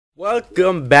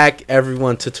Welcome back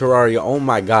everyone to Terraria. Oh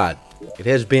my god, it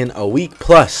has been a week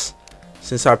plus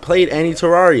since I played any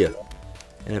Terraria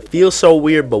and it feels so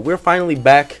weird, but we're finally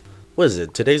back. What is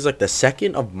it? Today's like the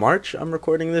 2nd of March. I'm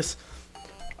recording this.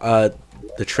 The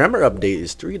Tremor update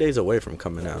is 3 days away from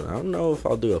coming out. I don't know if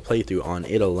I'll do a playthrough on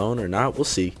it alone or not. We'll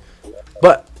see,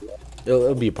 but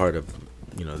it'll be a part of,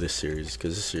 you know, this series,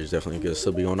 because this series definitely gonna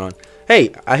still be going on.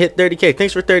 Hey, I hit 30k.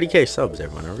 Thanks for 30k subs,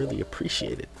 everyone. I really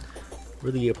appreciate it.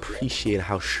 Really appreciate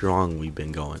how strong we've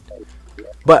been going.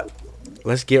 But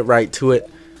let's get right to it.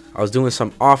 I was doing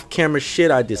some off-camera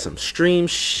shit. I did some stream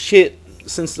shit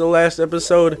since the last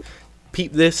episode.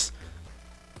 Peep this.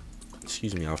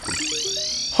 Excuse me, Alfred.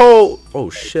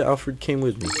 Oh shit, Alfred came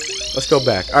with me. Let's go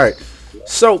back. Alright,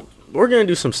 so we're gonna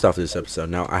do some stuff this episode.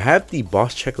 Now I have the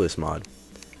boss checklist mod.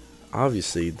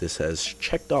 Obviously this has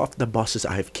checked off the bosses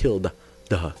I have killed.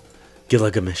 The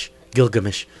Gilgamesh.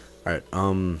 Alright,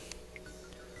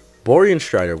 Borean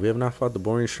Strider. We have not fought the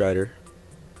Borean Strider.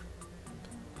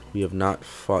 We have not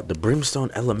fought the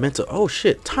Brimstone Elemental. Oh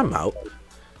shit, timeout.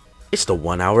 It's the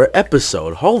 1 hour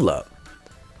episode. Hold up.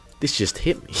 This just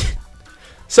hit me.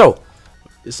 So,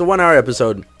 it's the 1 hour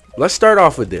episode. Let's start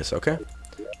off with this, okay?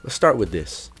 Let's start with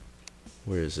this.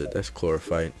 Where is it? That's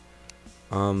chlorophyte.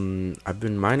 I've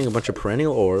been mining a bunch of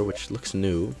perennial ore, which looks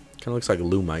new. Kind of looks like a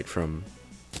lumite from,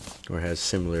 or has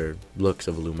similar looks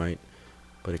of a lumite,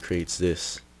 but it creates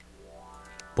this.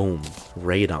 Boom,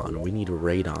 radon. We need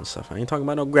radon stuff. I ain't talking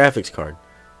about no graphics card.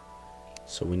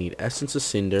 So we need essence of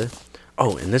cinder.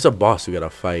 Oh, and there's a boss we gotta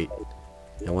fight.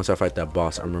 And once I fight that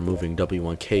boss, I'm removing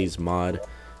W1K's mod,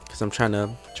 because I'm trying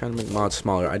to make mods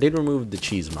smaller. I did remove the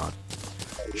cheese mod.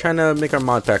 Trying to make our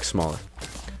mod pack smaller.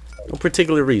 No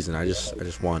particular reason. I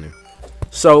just want to.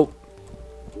 So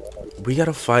we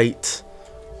gotta fight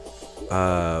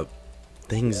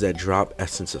things that drop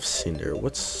essence of cinder.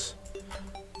 What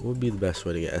would be the best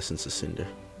way to get essence of cinder?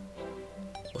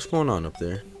 What's going on up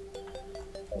there?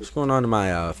 What's going on in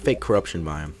my fake corruption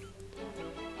biome?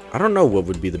 I don't know what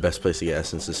would be the best place to get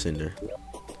essence of cinder.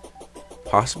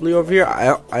 Possibly over here.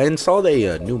 I installed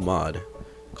a new mod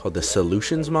called the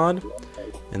Solutions mod,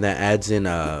 and that adds in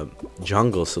a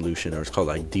jungle solution, or it's called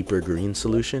like deeper green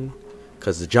solution,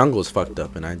 because the jungle is fucked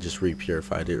up and I just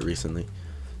repurified it recently.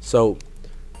 So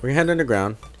we're gonna head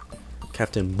underground.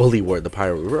 Captain Bullyward the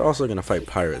pirate. We're also gonna fight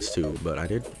pirates too, but I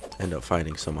did end up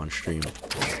fighting some on stream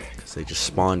because they just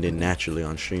spawned in naturally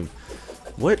on stream.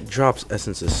 What drops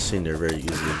essence of cinder very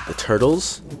easily? The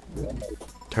turtles.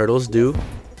 Turtles do.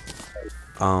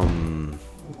 The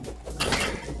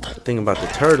thing about the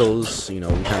turtles, you know,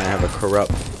 we kind of have a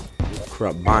corrupt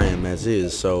biome as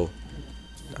is, so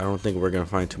I don't think we're gonna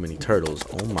find too many turtles.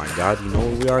 Oh my god, you know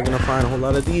what, we are gonna find a whole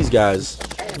lot of these guys.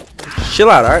 Chill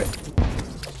out, alright?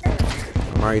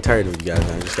 I'm already tired of you guys,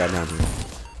 man. I just got down here.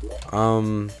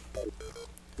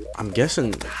 I'm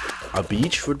guessing a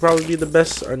beach would probably be the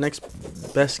best, our next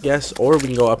best guess, or we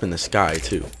can go up in the sky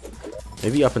too.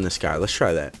 Maybe up in the sky. Let's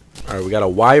try that. Alright, we got a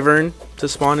wyvern to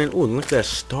spawn in. Ooh, look at that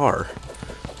star.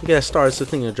 Look at that star. It's the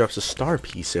thing that drops a star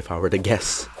piece, if I were to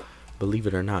guess. Believe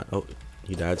it or not. Oh,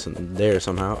 he died there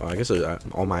somehow. Oh, I guess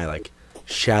all my like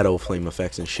shadow flame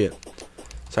effects and shit.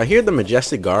 So I hear the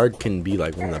Majestic Guard can be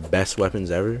like one of the best weapons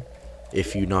ever,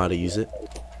 if you know how to use it.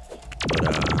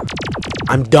 But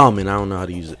I'm dumb and I don't know how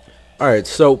to use it. Alright,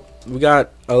 so we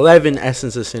got 11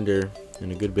 essence of cinder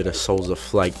and a good bit of souls of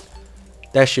flight.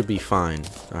 That should be fine,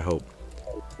 I hope.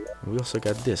 And we also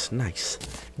got this nice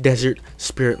desert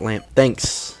spirit lamp.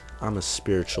 Thanks. I'm a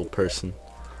spiritual person,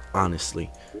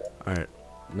 honestly. Alright,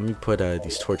 let me put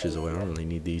these torches away. I don't really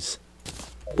need these.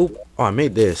 Boop. Oh, I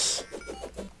made this.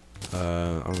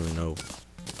 I don't really know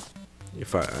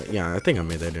if yeah, I think I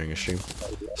made that during a stream.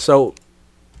 So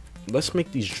let's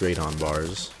make these Draydon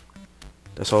bars.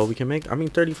 That's all we can make. I mean,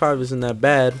 35 isn't that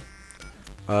bad.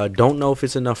 Don't know if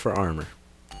it's enough for armor,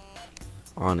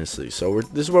 honestly. So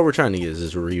this is what we're trying to get, is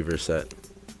this Reaver set.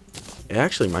 It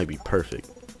actually might be perfect.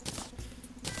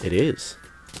 It is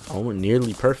almost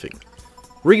nearly perfect.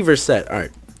 Reaver set. All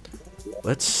right,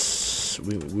 let's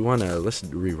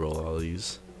re-roll all of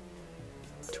these.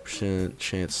 2%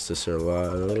 chance to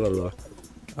survive.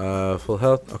 Full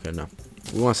health. Okay, no.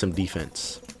 We want some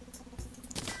defense.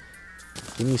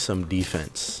 Give me some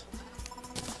defense.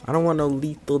 I don't want no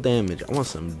lethal damage. I want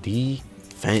some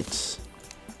defense.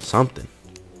 Something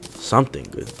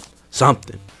good.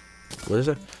 Something. What is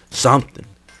it? Something.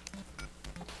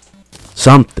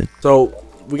 So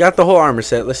we got the whole armor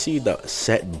set. Let's see the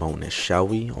set bonus, shall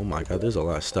we? Oh my god, there's a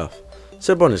lot of stuff.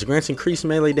 Set bonus grants increased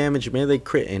melee damage, melee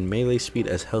crit, and melee speed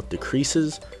as health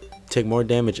decreases. Take more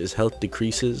damage as health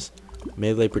decreases.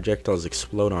 Melee projectiles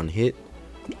explode on hit.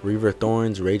 Reaver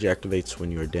Thorns. Rage activates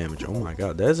when you are damaged. Oh my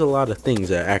god, there's a lot of things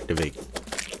that activate.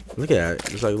 Look at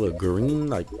that. It's like little green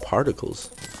like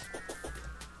particles.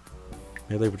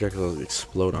 Melee projectiles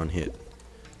explode on hit.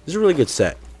 This is a really good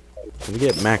set. We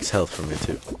get max health from it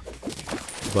too.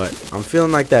 But I'm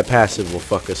feeling like that passive will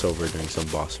fuck us over during some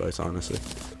boss fights, honestly.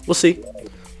 We'll see.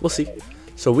 We'll see.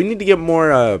 So we need to get more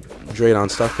Draydon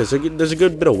stuff, because there's a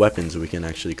good bit of weapons we can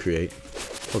actually create.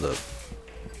 Hold up.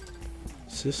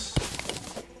 Is this?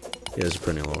 Yeah, it's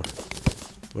pretty lower.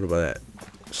 What about that?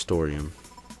 Storium.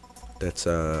 That's,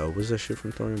 what's that shit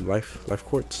from Thorium? Life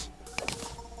Quartz?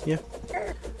 Yeah.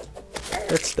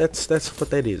 That's what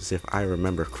that is, if I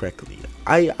remember correctly.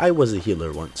 I was a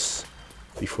healer once.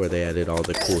 Before they added all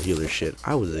the cool healer shit.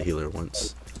 I was a healer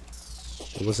once.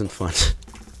 It wasn't fun.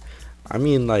 I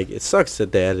mean, like, it sucks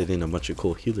that they added in a bunch of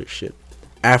cool healer shit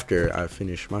after I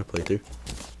finished my playthrough.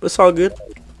 But it's all good.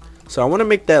 So I want to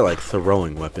make that, like,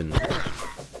 throwing weapon that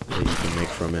you can make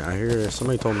from it. I hear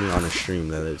somebody told me on a stream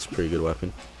that it's a pretty good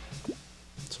weapon.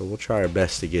 So we'll try our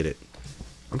best to get it.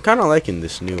 I'm kind of liking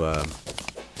this new,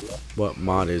 what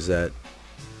mod is that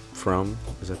from?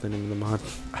 Is that the name of the mod?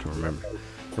 I don't remember.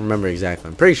 I don't remember exactly.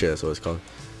 I'm pretty sure that's what it's called.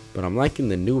 But I'm liking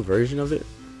the new version of it.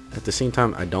 At the same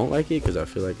time, I don't like it because I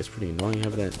feel like it's pretty annoying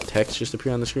having that text just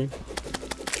appear on the screen.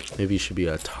 Maybe it should be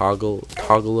a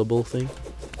toggleable thing.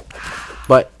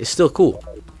 But it's still cool.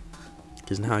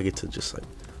 Because now I get to just like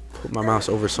put my mouse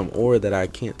over some ore that I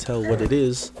can't tell what it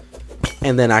is.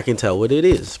 And then I can tell what it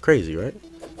is. Crazy, right?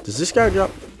 Does this guy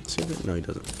drop secret? No, he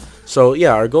doesn't. So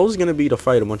yeah, our goal is going to be to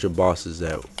fight a bunch of bosses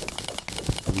that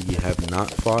we have not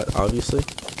fought, obviously.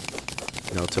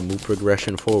 You know, to move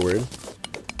progression forward.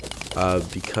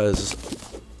 Because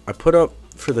I put up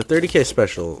for the 30k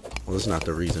special. Well, that's not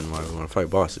the reason why we want to fight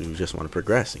bosses. We just want to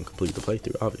progress and complete the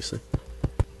playthrough, obviously.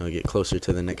 You know, get closer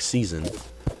to the next season,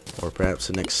 or perhaps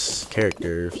the next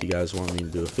character if you guys want me to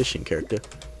do a fishing character,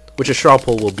 which a straw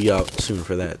poll will be out soon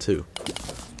for that too.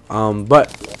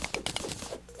 But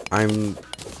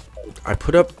I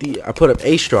put up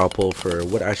a straw poll for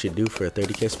what I should do for a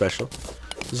 30k special.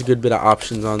 There's a good bit of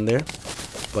options on there,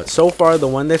 but so far the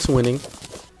one that's winning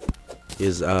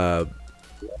is the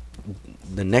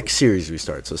next series we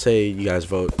start. So say you guys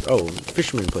vote, oh,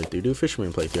 fisherman playthrough, do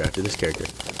fisherman playthrough after this character.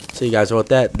 So you guys vote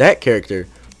that character.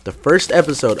 The first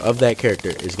episode of that character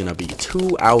is gonna be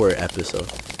 2-hour episode.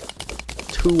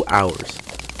 2 hours.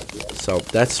 So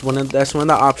that's one of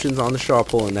the options on the straw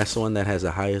poll, and that's the one that has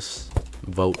the highest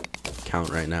vote count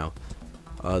right now.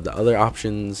 The other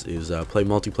options is play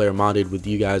multiplayer modded with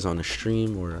you guys on a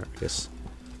stream, or I guess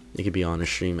it could be on a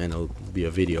stream and it'll be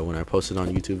a video when I post it on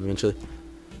YouTube eventually.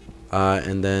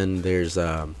 And then there's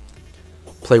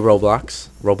play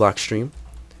Roblox stream.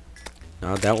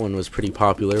 That one was pretty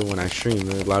popular when I streamed.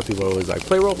 A lot of people are always like,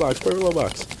 play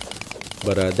Roblox.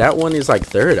 But that one is like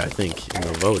third, I think, in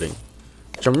the voting.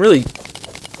 Which I'm really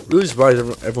surprised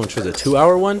everyone chose a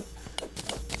 2-hour one.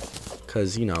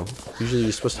 Because, you know, usually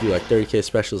you're supposed to do like 30k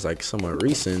specials like somewhat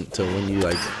recent to when you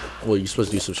like, well, you're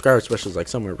supposed to do subscriber specials like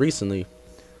somewhat recently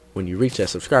when you reach that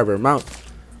subscriber amount.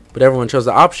 But everyone chose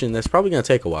the option. That's probably going to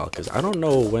take a while because I don't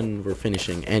know when we're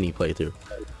finishing any playthrough.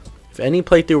 If any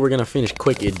playthrough we're going to finish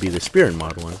quick, it'd be the Spear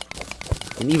Mod one.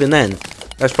 And even then,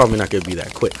 that's probably not going to be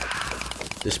that quick.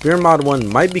 The Spear Mod one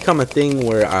might become a thing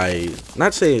where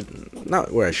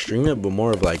not where I stream it, but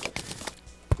more of like,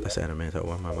 that's Adamantite,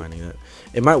 why am I mining that?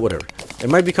 It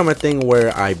might become a thing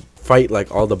where I fight like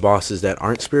all the bosses that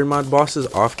aren't Spear Mod bosses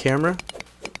off camera.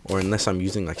 Or unless I'm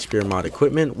using like Spear Mod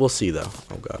equipment. We'll see though.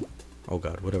 Oh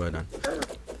god, what have I done?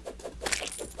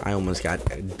 I almost got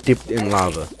dipped in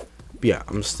lava. But yeah,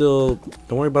 I'm still,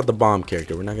 don't worry about the bomb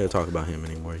character. We're not going to talk about him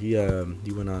anymore. He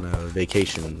went on a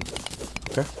vacation.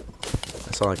 Okay,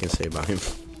 that's all I can say about him.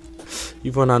 He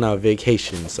went on a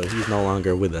vacation, so he's no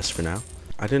longer with us for now.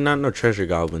 I did not know treasure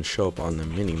goblins show up on the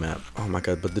mini map. Oh my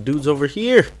god, but the dude's over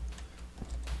here.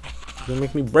 He's gonna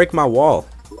make me break my wall.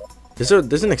 There's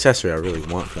an accessory I really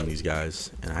want from these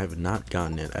guys, and I have not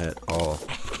gotten it at all.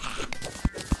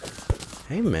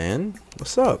 Hey man,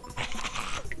 what's up?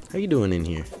 How you doing in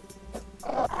here?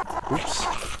 Oops,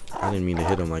 I didn't mean to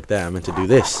hit him like that. I meant to do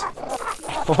this.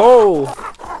 Oh ho!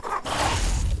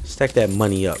 Stack that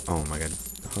money up. Oh my god,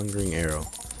 hungering arrow.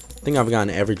 I think I've gotten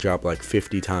every drop like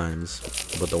 50 times,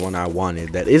 but the one I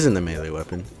wanted that isn't the melee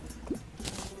weapon,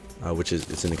 which is,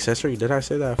 it's an accessory. Did I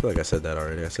say that? I feel like I said that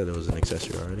already. I said it was an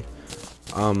accessory already.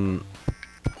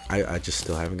 I just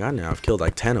still haven't gotten it. I've killed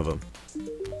like 10 of them.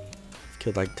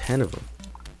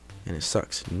 And it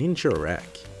sucks. Ninja rack.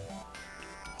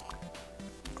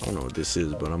 I don't know what this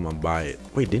is, but I'm gonna buy it.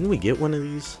 Wait, didn't we get one of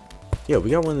these? Yeah, we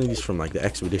got one of these from like the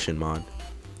Expedition mod,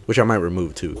 which I might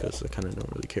remove too because I kind of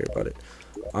don't really care about it.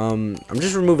 I'm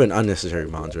just removing unnecessary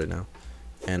mods right now,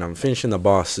 and I'm finishing the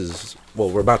bosses. Well,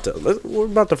 we're about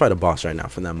to fight a boss right now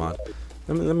from that mod.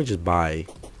 Let me just buy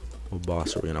what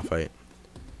boss are we gonna fight.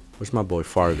 Where's my boy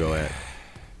Fargo at?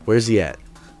 Where's he at?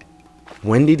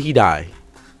 When did he die?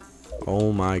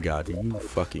 Oh my god, are you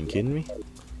fucking kidding me?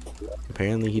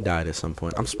 Apparently he died at some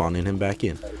point. I'm spawning him back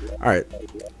in. Alright.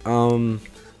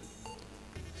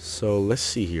 So let's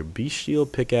see here. Beast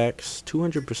Shield, Pickaxe,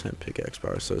 200% pickaxe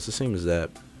power. So it's the same as that.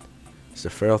 It's the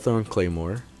Feral Thorn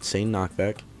Claymore, Insane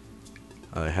Knockback,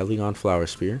 Heligon Flower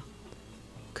Spear.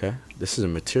 Okay, this is a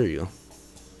material.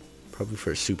 Probably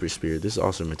for a Super Spear. This is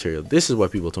also a material. This is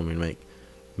what people told me to make.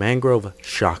 Mangrove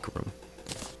Shock Room.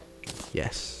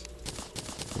 Yes.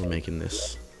 We're making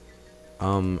this.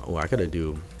 Oh, I gotta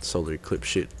do solar eclipse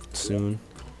shit soon.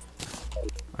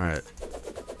 Alright.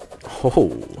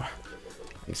 Oh.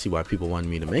 I can see why people wanted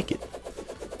me to make it.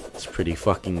 It's pretty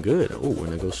fucking good. Oh,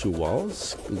 when it goes through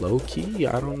walls? Low key?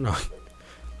 I don't know.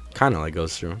 Kinda like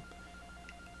goes through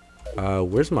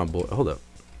them. Where's my boy? Hold up.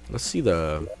 Let's see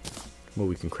what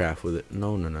we can craft with it.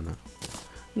 No. No.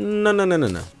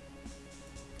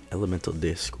 Elemental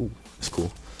disc. Ooh, that's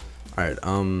cool. Alright,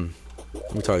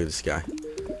 let me talk to this guy.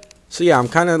 So yeah, I'm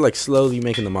kind of like slowly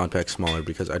making the mod pack smaller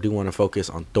because I do want to focus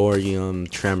on thorium,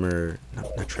 tremor,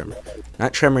 not tremor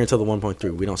until the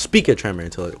 1.3. We don't speak of tremor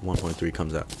until 1.3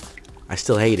 comes out. I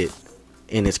still hate it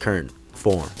in its current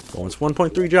form. But once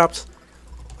 1.3 drops,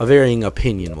 a varying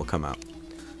opinion will come out.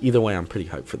 Either way, I'm pretty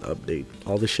hyped for the update.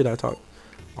 All the shit I talk,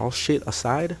 all shit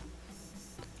aside,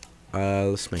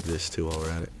 let's make this too while we're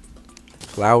at it.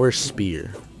 Flower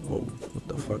Spear. Whoa, what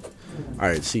the fuck?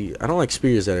 Alright, see, I don't like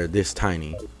spears that are this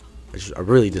tiny. I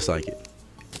really dislike it.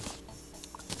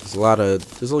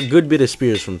 There's a good bit of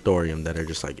spears from thorium that are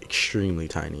just like extremely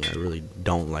tiny. I really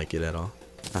don't like it at all.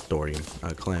 Not thorium,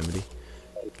 calamity.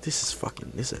 This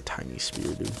is a tiny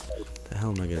spear, dude. What the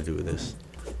hell am I gonna do with this?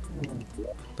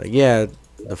 Like, yeah,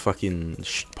 the fucking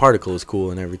particle is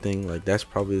cool and everything. Like, that's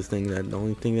probably the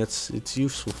only thing it's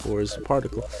useful for is the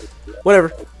particle.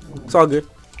 Whatever, it's all good.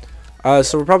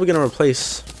 So we're probably gonna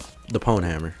replace the Pwn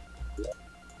Hammer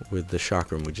with the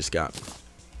shock room we just got.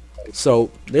 So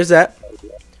there's that.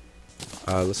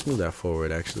 Let's move that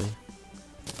forward actually.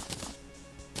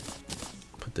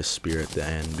 Put the spear at the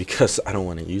end because I don't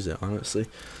want to use it honestly.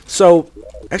 So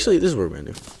actually this is what we're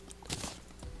gonna do.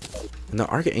 And the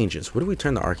Arc of Ancients, what do we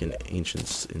turn the Arc of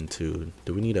Ancients into?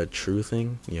 Do we need a true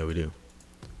thing? Yeah, we do.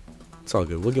 It's all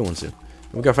good, we'll get one soon.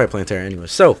 We gotta fight Planetara anyway.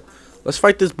 So let's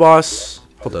fight this boss.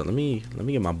 Hold on, let me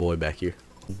get my boy back here.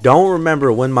 Don't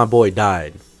remember when my boy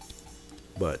died,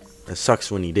 but it sucks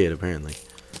when he did apparently.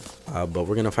 But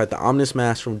we're gonna fight the Omnis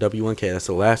Mask from W1K. That's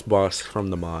the last boss from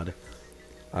the mod.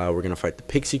 We're gonna fight the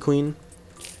Pixie Queen,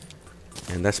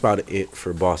 and that's about it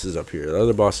for bosses up here. The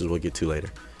other bosses we'll get to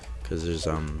later, because there's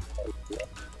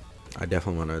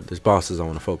there's bosses I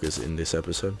want to focus in this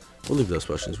episode. We'll leave those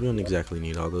potions. We don't exactly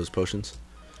need all those potions.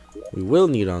 We will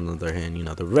need, on the other hand,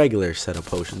 the regular set of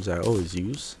potions I always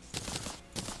use.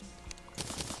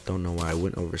 Don't know why I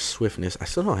went over swiftness. I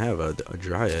still don't have a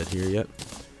dryad here yet.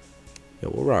 Yeah,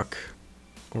 we'll rock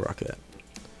that.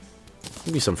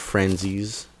 Maybe some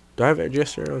frenzies. Do I have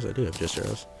just arrows? I do have just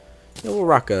arrows. Yeah, we'll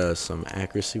rock some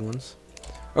accuracy ones.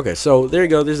 Okay, so there you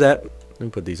go. There's that. Let me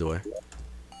put these away.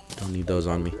 Don't need those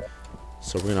on me.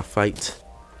 So we're gonna fight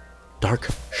Dark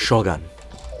Shogun.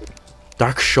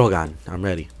 Dark Shogun. I'm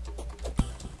ready.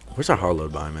 Where's our hard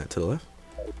load biome at? To the left?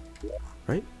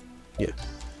 Right? Yeah.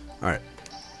 Alright.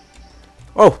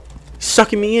 Oh! He's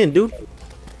sucking me in, dude.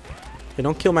 Hey,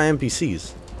 don't kill my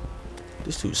NPCs.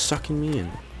 This dude's sucking me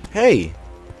in. Hey!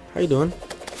 How you doing?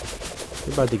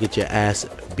 You're about to get your ass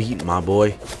beat, my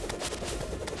boy.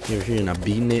 You're not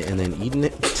beating it and then eating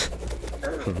it? I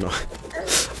don't know.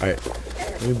 Alright.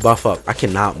 Let me buff up. I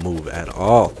cannot move at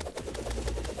all.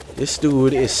 This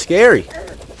dude is scary.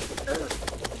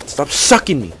 Stop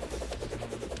sucking me.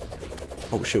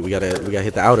 Oh shit, we gotta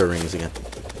hit the outer rings again.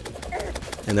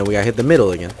 And then we gotta hit the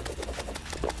middle again.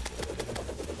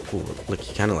 Ooh, look,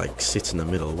 he kinda like sits in the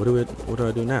middle. What do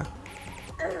I do now?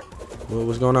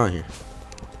 What's going on here?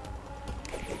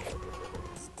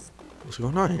 What's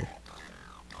going on here?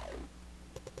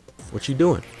 What you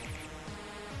doing?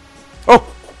 Oh!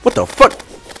 What the fuck?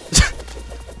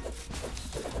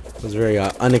 It was very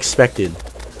unexpected.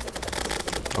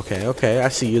 Okay, I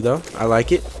see you though. I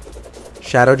like it.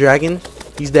 Shadow Dragon,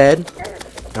 he's dead.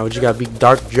 Now we just gotta beat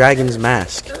Dark Dragon's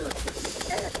mask.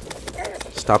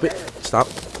 Stop it. Stop.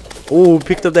 Oh,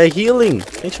 picked up that healing.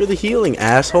 Thanks for the healing,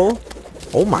 asshole.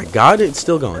 Oh my god, it's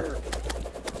still going.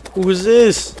 Who is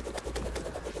this?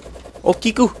 Oh,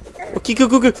 Kiku. Okay,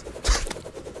 go.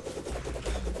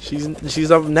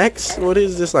 She's up next. What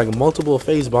is this, like multiple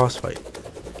phase boss fight?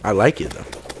 I like it though.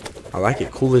 I like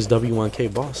it. Coolest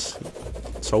W1K boss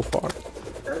so far.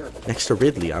 Next to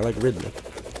Ridley. I like Ridley.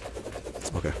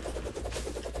 Okay.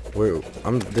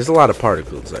 There's a lot of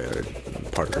particles.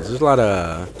 There's a lot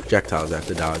of projectiles I have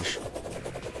to dodge.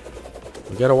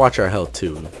 We gotta watch our health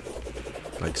too.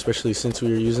 Like, especially since we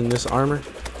were using this armor.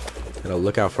 Gotta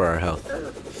look out for our health.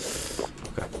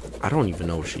 Okay. I don't even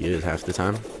know where she is half the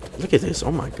time. Look at this.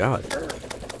 Oh my god.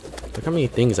 Look how many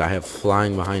things I have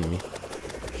flying behind me.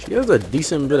 She has a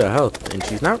decent bit of health. And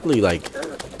she's not really like...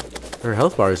 Her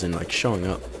health bar isn't like showing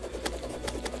up.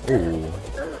 Ooh.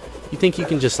 You think you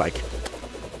can just like...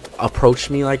 approach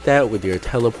me like that with your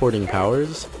teleporting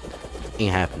powers?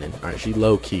 Ain't happening. Alright, she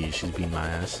low key. She's beating my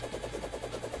ass.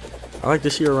 I like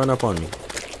to see her run up on me.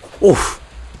 Oof.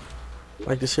 I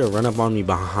like to see her run up on me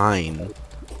behind.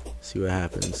 See what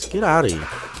happens. Get out of here.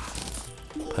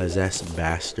 Possessed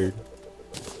bastard.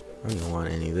 I don't even want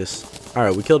any of this.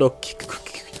 Alright, we killed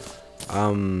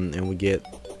and we get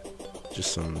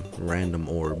just some random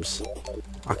orbs.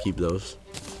 I'll keep those.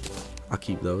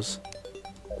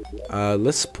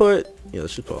 Let's just put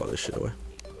all this shit away.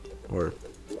 Or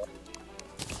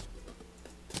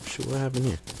shit, what happened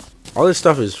here? All this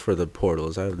stuff is for the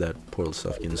portals. I have that portal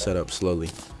stuff getting set up slowly.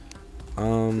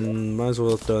 Might as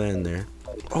well throw that in there.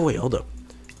 Oh wait, hold up.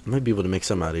 I might be able to make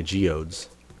some out of geodes.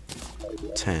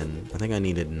 10. I think I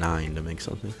needed 9 to make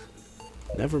something.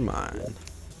 Never mind.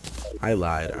 I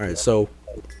lied. Alright, so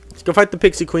let's go fight the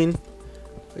Pixie Queen.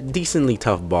 A decently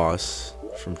tough boss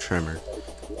from Tremor.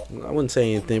 I wouldn't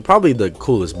say anything. Probably the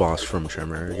coolest boss from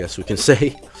Tremor, I guess we can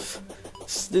say.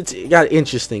 It's got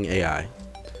interesting AI.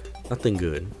 Nothing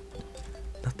good.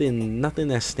 Nothing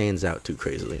that stands out too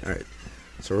crazily. Alright.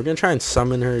 So we're gonna try and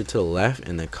summon her to the left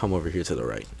and then come over here to the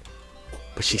right.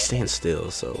 But she stands still,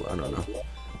 so I don't know.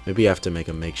 Maybe I have to make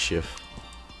a makeshift.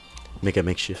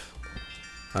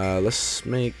 Let's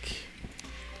make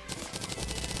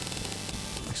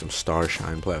some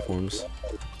Starshine platforms.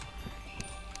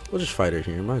 We'll just fight her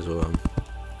here. Might as well.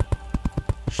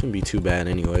 Shouldn't be too bad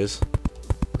anyways.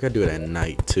 We gotta do it at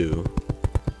night too.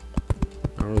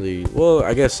 Not really. Well,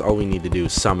 I guess all we need to do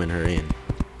is summon her in.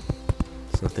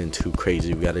 It's nothing too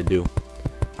crazy we gotta do.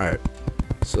 Alright.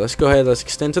 So let's go ahead. Let's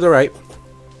extend to the right.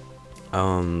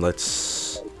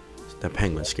 That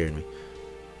penguin scared me.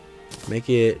 Make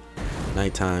it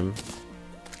nighttime.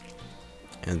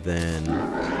 And then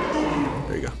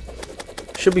there you go.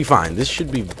 Should be fine. This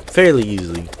should be fairly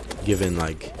easily given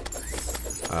like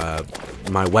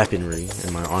my weaponry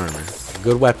and my armor.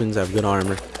 Good weapons, I have good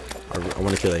armor. I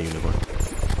want to kill that unicorn.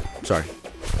 Sorry.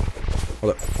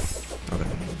 Hold up. Okay.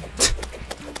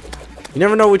 You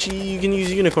never know what you can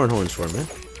use unicorn horns for, man.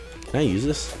 Can I use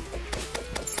this?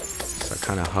 So I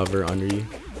kind of hover under you.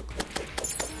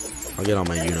 I'll get on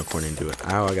my unicorn and do it.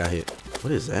 Ow, I got hit.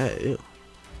 What is that? Ew.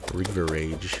 Reaver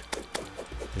Rage.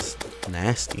 It's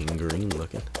nasty and green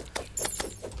looking.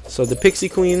 So the Pixie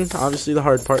Queen, obviously the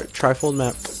hard part. Trifold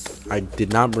map. I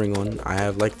did not bring one. I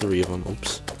have like 3 of them.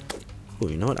 Oops. Oh,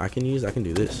 you know what I can use? I can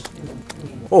do this.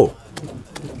 Oh.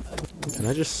 Can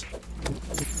I just...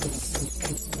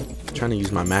 I'm trying to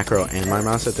use my macro and my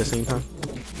mouse at the same time.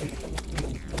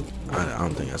 I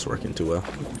don't think that's working too well.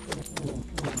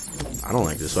 I don't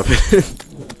like this weapon.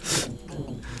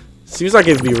 Seems like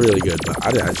it'd be really good, but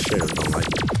I sure don't like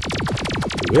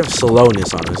it. We have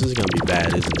slowness on us. This is gonna be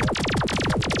bad, isn't it?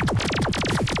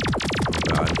 Oh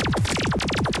god.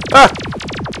 Ah!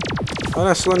 Oh,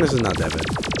 that slowness is not that bad.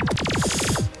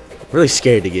 Really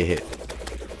scared to get hit.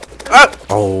 Ah!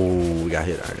 Oh, we got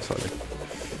hit. Alright, it's all good.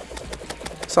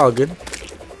 It's all good.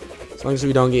 As long as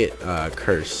we don't get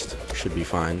cursed, should be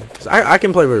fine. Cause I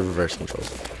can play with reverse controls.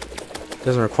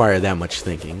 Doesn't require that much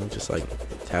thinking. Just like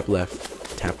tap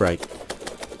left, tap right.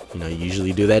 You know, you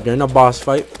usually do that during a boss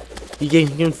fight. You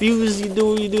get confused, you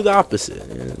do the opposite.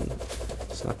 And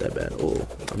it's not that bad. Oh,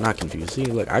 I'm not confused. See,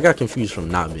 look, I got confused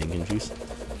from not being confused.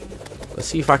 Let's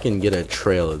see if I can get a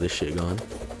trail of this shit going.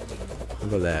 How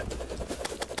about that?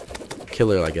 Kill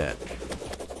her like that.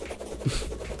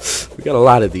 We got a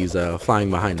lot of these flying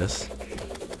behind us.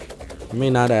 We may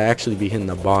not actually be hitting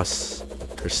the boss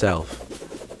herself.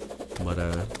 But,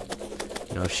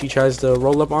 you know, if she tries to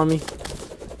roll up on me,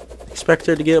 expect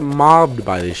her to get mobbed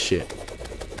by this shit.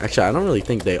 Actually, I don't really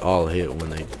think they all hit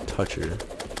when they touch her.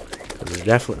 Because there's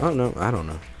definitely... I don't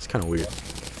know. It's kind of weird.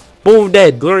 Boom,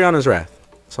 dead. Gloriana's Wrath.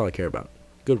 That's all I care about.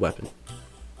 Good weapon.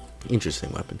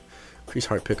 Interesting weapon. Increase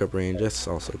heart pickup range. That's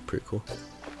also pretty cool.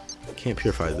 Can't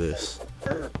purify this.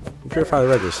 Purify the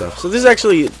regular stuff. So this is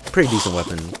actually a pretty decent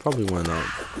weapon. Probably one of the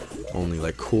only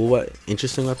like cool,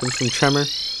 interesting weapons from Tremor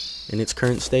in its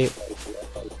current state.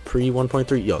 Pre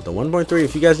 1.3, yo, the 1.3.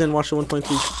 If you guys didn't watch the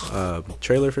 1.3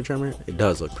 trailer for Tremor, it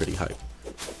does look pretty hype.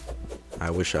 I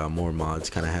wish more mods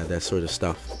kind of had that sort of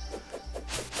stuff.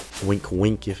 Wink,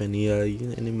 wink. If any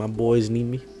of my boys need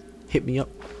me, hit me up.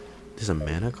 There's a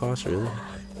mana cost, really?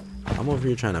 I'm over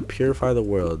here trying to purify the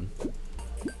world,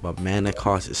 but mana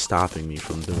cost is stopping me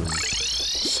from doing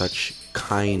such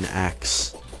kind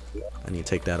acts. I need to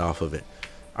take that off of it.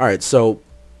 Alright, so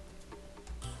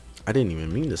I didn't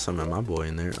even mean to summon my boy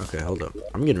in there. Okay, hold up.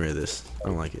 I'm getting rid of this. I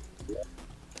don't like it.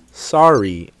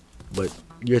 Sorry, but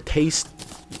your taste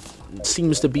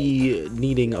seems to be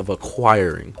needing of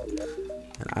acquiring.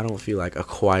 And I don't feel like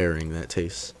acquiring that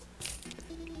taste.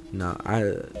 No,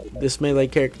 this melee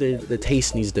character, the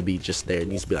taste needs to be just there. It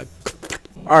needs to be like...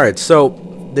 Alright,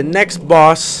 so the next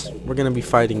boss we're going to be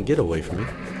fighting, get away from me,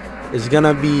 is going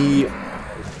to be...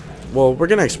 Well, we're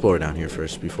going to explore down here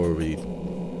first before we,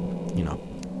 you know,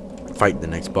 fight the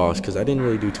next boss. Because I didn't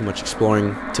really do too much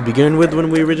exploring to begin with when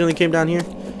we originally came down here.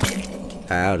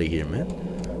 Get out of here, man.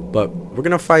 But we're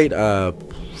going to fight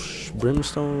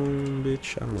Brimstone,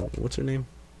 bitch. I don't know. What's her name?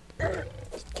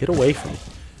 Get away from me.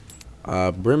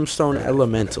 Brimstone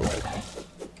Elemental.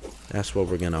 That's what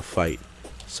we're going to fight.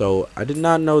 So, I did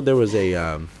not know there was a...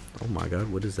 oh my god,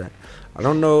 what is that? I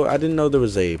didn't know there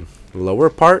was a lower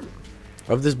part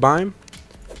of this biome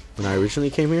when I originally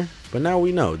came here. But now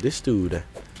we know. This dude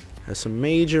has some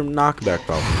major knockback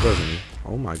problems, doesn't he?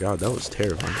 Oh my god, that was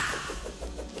terrifying.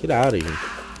 Get out of here.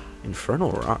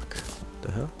 Infernal Rock. What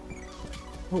the hell?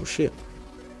 Oh shit.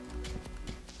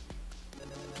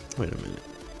 Wait a minute.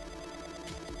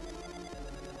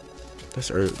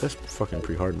 That's fucking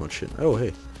pre-hard mode shit. Oh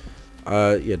hey.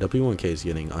 Yeah, W1K is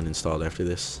getting uninstalled after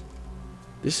this.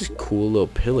 This is cool little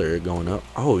pillar going up.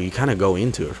 Oh, you kind of go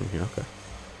into it from here. Okay.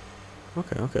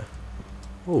 Okay, okay.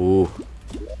 Oh.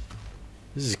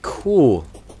 This is cool.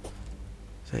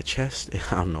 Is that a chest?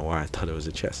 I don't know why I thought it was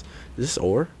a chest. Is this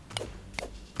ore?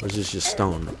 Or is this just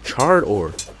stone? Charred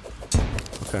ore.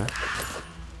 Okay.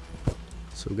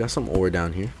 So we got some ore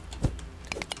down here.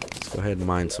 Let's go ahead and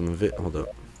mine some of it. Hold up.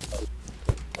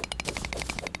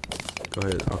 Go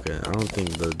ahead. Okay, I don't think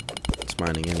it's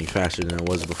mining any faster than it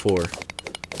was before.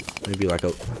 Maybe like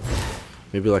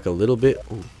a little bit.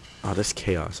 Ooh. Oh, that's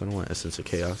chaos. I don't want essence of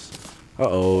chaos.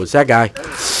 Uh-oh, it's that guy.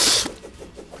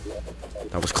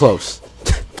 That was close.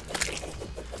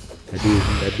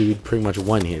 That dude pretty much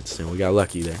one hits, and we got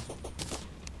lucky there.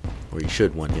 Or he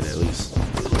should one hit at least.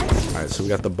 Alright, so we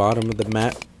got the bottom of the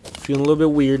map. Feeling a little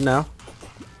bit weird now.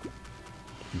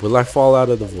 Will I fall out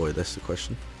of the void? That's the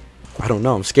question. I don't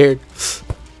know. I'm scared.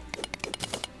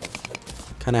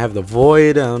 Kind of have the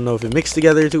void. I don't know if it mixed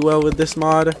together too well with this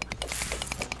mod.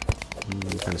 I'm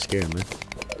kind of scared, man.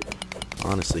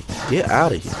 Honestly. Get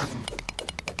out of here.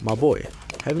 My boy.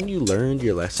 Haven't you learned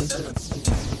your lesson?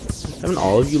 Haven't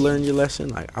all of you learned your lesson?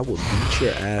 Like, I will beat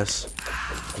your ass.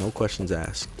 No questions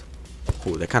asked.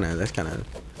 Oh, that kind of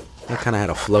had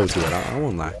a flow to it. I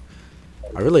won't lie.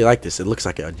 I really like this. It looks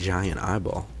like a giant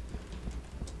eyeball.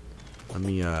 Let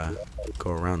me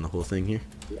go around the whole thing here.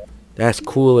 That's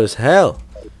cool as hell.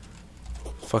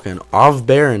 Fucking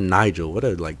Ovbear and Nigel. What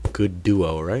a like good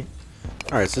duo, right?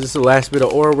 Alright, so this is the last bit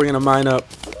of ore we're gonna mine up.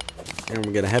 And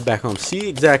we're gonna head back home. See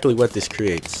exactly what this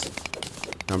creates.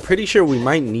 Now, I'm pretty sure we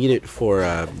might need it for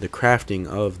the crafting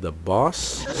of the boss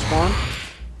spawn.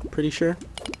 Pretty sure.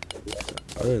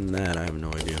 Other than that, I have no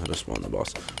idea how to spawn the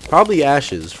boss. Probably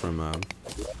ashes from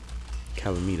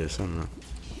Calamitas. I don't know.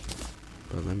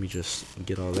 But let me just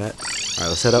get all that. Alright,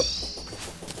 let's head up.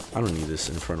 I don't need this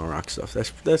Infernal Rock stuff.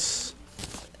 That's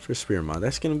for Spirit Mod.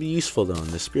 That's going to be useful, though,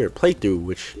 in the Spirit playthrough,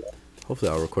 which hopefully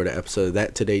I'll record an episode of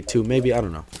that today, too. Maybe, I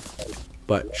don't know.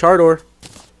 But, shard ore.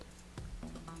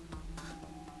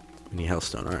 We need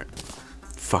Hellstone. Alright.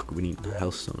 Fuck, we need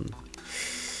Hellstone.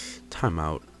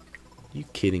 Timeout. Are you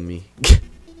kidding me?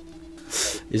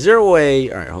 Is there a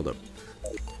way... Alright, hold up.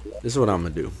 This is what I'm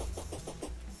going to do.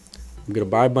 I'm going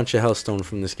to buy a bunch of Hellstone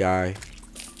from this guy.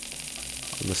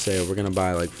 I'm going to say we're going to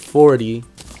buy like 40.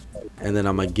 And then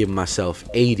I'm going to give myself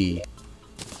 80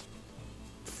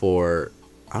 for...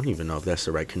 I don't even know if that's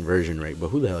the right conversion rate, but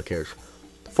who the hell cares?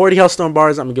 40 Hellstone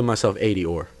bars, I'm going to give myself 80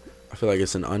 ore. I feel like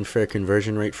it's an unfair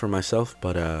conversion rate for myself,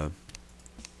 but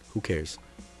who cares?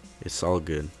 It's all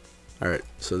good. Alright,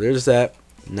 so there's that.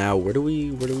 Now, where do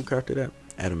we craft it at?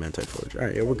 Adamantite Forge.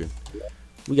 Alright, yeah, we're good.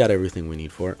 We got everything we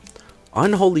need for it.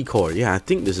 Unholy Core. Yeah, I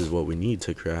think this is what we need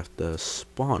to craft the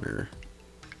spawner.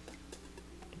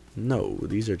 No,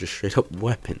 these are just straight up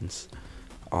weapons.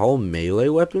 All melee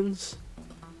weapons?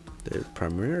 They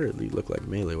primarily look like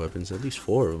melee weapons. At least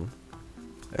 4 of them.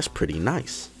 That's pretty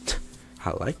nice.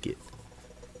 I like it.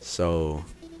 So,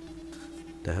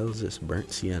 the hell is this?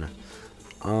 Burnt sienna.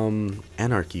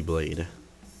 Anarchy blade.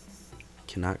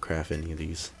 Cannot craft any of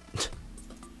these.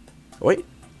 Wait,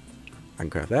 I can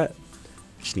craft that.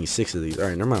 Just need 6 of these.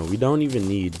 Alright, never mind. We don't even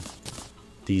need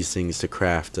these things to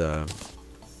craft the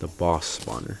boss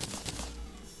spawner.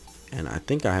 And I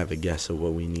think I have a guess of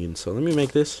what we need. So let me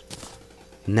make this.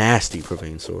 Nasty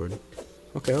profane sword.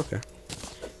 Okay, okay.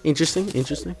 Interesting,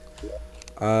 interesting.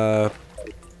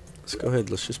 Let's go ahead.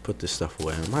 Let's just put this stuff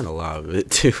away. I might allow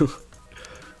it too.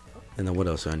 And then what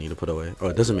else do I need to put away? Oh,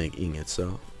 it doesn't make ingots,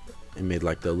 so it made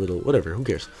like the little whatever. Who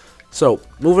cares? So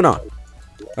moving on.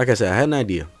 Like I said, I had an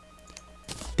idea.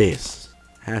 This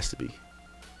has to be.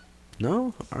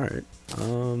 No? Alright.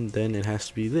 Then it has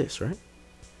to be this, right?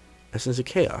 Essence of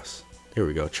Chaos. Here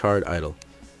we go. Charred Idol.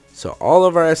 So all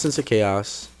of our Essence of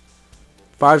Chaos,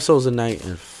 5 Souls of Night,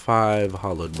 and 5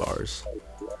 Hollowed Bars.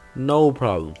 No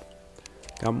problem.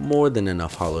 Got more than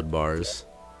enough Hollowed Bars.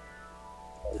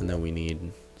 And then we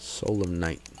need Soul of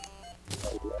Night.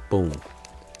 Boom.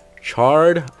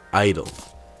 Charred Idol.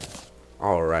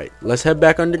 Alright. Let's head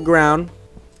back underground.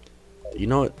 You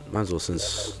know what? Might as well,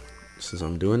 since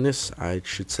I'm doing this, I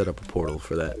should set up a portal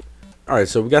for that. Alright,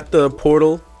 so we got the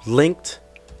portal linked.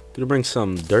 Gonna bring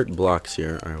some dirt blocks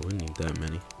here. Alright, we need that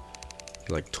many.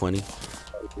 Like 20.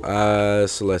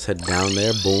 So let's head down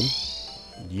there. Boom.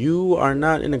 You are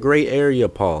not in a great area,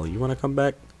 Paul. You wanna come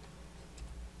back?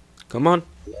 Come on.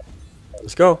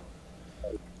 Let's go.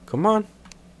 Come on.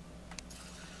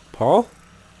 Paul?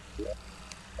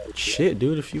 Shit,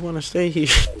 dude, if you wanna stay here.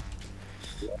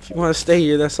 If you wanna stay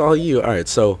here, that's all you. Alright,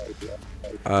 so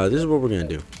this is what we're gonna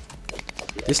do.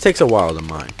 This takes a while to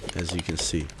mine, as you can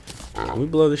see. Can we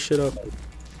blow this shit up?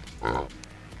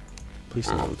 Please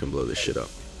tell me we can blow this shit up.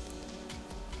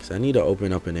 Because I need to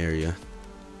open up an area.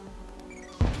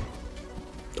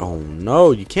 Oh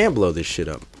no, you can't blow this shit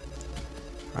up.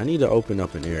 I need to open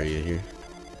up an area here.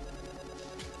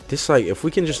 This, like, if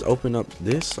we can just open up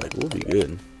this, like, we'll be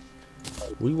good.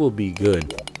 We will be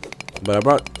good. But I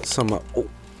brought some up. Oh,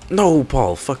 no,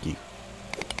 Paul, fuck you.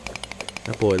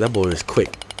 That boy is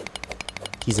quick.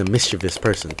 He's a mischievous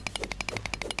person.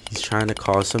 He's trying to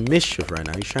cause some mischief right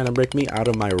now. He's trying to break me out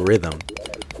of my rhythm.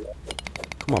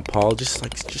 Come on, Paul. Just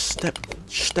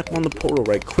step on the portal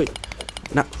right quick.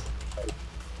 Now.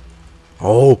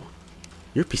 Oh,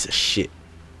 you're a piece of shit.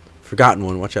 Forgotten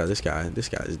one. Watch out.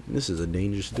 This is a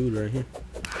dangerous dude right here.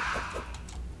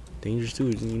 Dangerous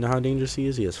dude. You know how dangerous he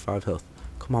is? He has 5 health.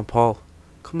 Come on, Paul.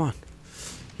 Come on.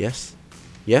 Yes.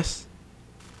 Yes.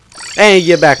 And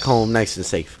you're back home nice and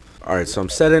safe. Alright, so I'm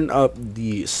setting up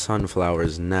the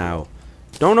sunflowers now.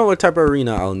 Don't know what type of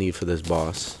arena I'll need for this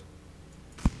boss.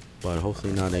 But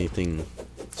hopefully not anything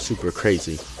super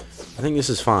crazy. I think this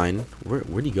is fine.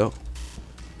 Where'd he go?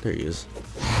 There he is.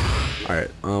 Alright,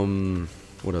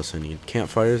 what else I need?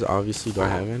 Campfires, obviously. Do I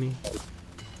have any?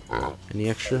 Any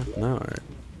extra? No, alright.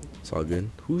 It's all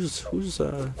good.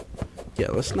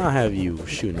 Yeah, let's not have you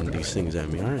shooting these things at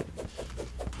me, alright?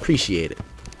 Appreciate it.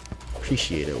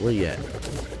 Appreciate it. Where you at?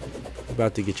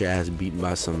 About to get your ass beaten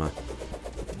by some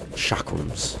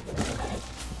chakrams.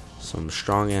 Some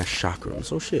strong ass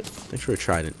chakrams. Oh shit. Thanks for a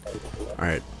trident.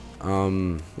 Alright.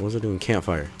 What was I doing?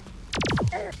 Campfire.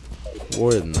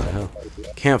 What in the hell?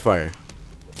 Campfire.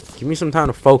 Give me some time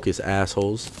to focus,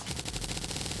 assholes.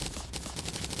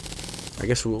 I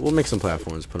guess we'll make some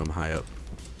platforms, put them high up.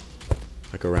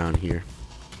 Like around here.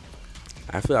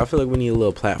 I feel like we need a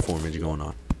little platformage going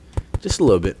on. Just a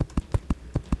little bit.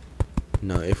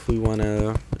 No, if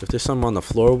there's something on the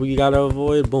floor we gotta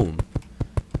avoid, boom.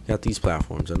 Got these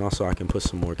platforms. And also I can put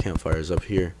some more campfires up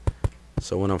here.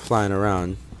 So when I'm flying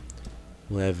around,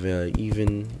 we'll have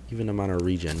even amount of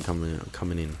regen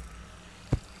coming in.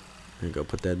 There you go,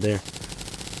 put that there.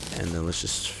 And then let's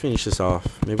just finish this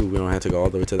off. Maybe we don't have to go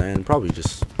all the way to the end. Probably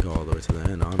just go all the way to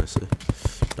the end, honestly.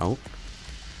 Don't.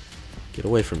 Get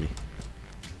away from me.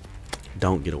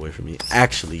 Don't get away from me.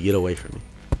 Actually, get away from me.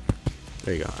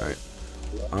 There you go, alright.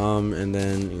 And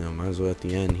then, you know, might as well at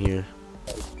the end here.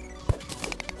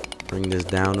 Bring this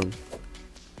down.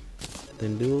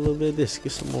 Then do a little bit of this.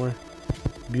 Get some more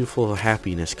beautiful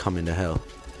happiness coming to hell.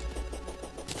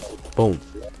 Boom.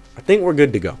 I think we're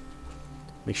good to go.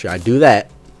 Make sure I do that.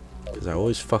 Because I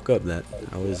always fuck up that.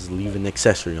 I always leave an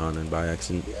accessory on and by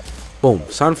accident. Boom.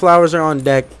 Sunflowers are on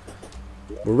deck.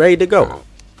 We're ready to go.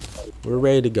 We're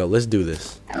ready to go. Let's do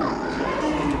this.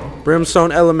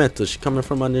 Brimstone Elemental. She's coming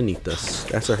from underneath us.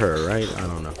 That's a her, right? I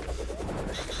don't know.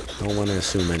 Don't want to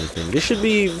assume anything. This should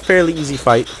be a fairly easy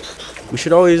fight. We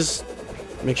should always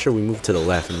make sure we move to the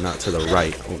left and not to the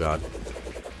right. Oh, God.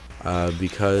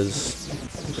 Because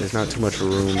There's not too much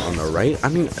room on the right. I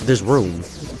mean, there's room.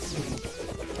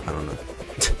 I don't know.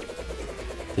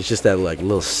 It's just that like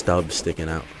little stub sticking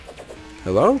out.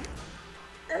 Hello?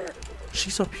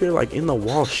 She's up here like in the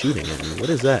wall shooting at me. What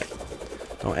is that?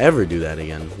 Don't ever do that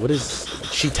again. What is...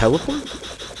 She teleport?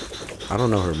 I don't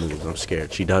know her moves. I'm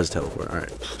scared. She does teleport.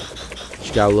 Alright.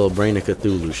 She got a little Brain of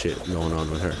Cthulhu shit going on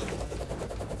with her.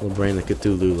 Little Brain of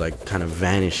Cthulhu like kind of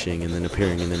vanishing and then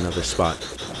appearing in another spot.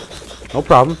 No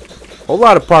problem. Whole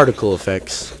lot of particle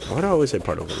effects. Why do I always say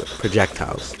particle effects?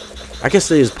 Projectiles. I guess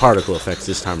there is particle effects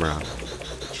this time around.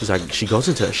 She's like... She goes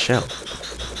into a shell.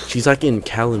 She's like in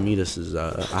Calamidus's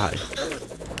eye.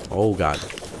 Oh god.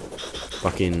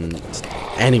 Fucking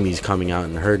enemies coming out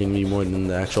and hurting me more than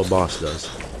the actual boss does.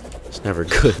 It's never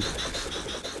good.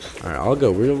 Alright, I'll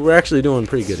go. We're actually doing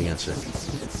pretty good against her.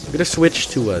 I'm gonna switch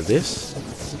to this.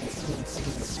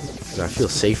 Because I feel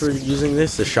safer using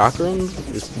this. The chakram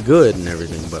is good and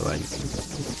everything, but like,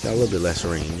 got a little bit less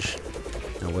range.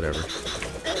 No, whatever.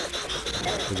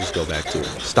 We'll just go back to it.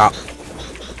 Stop.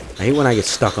 I hate when I get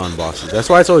stuck on bosses. That's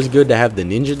why it's always good to have the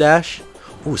ninja dash.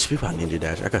 Oh, speak about ninja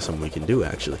dash. I got something we can do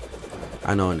actually.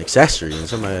 I know an accessory, and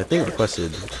somebody I think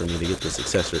requested for me to get this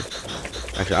accessory.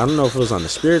 Actually, I don't know if it was on the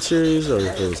Spirit series or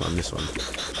if it was on this one.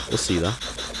 We'll see though.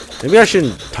 Maybe I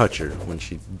shouldn't touch her when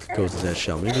she goes to that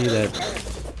shell. Maybe that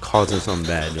causes something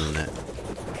bad doing that.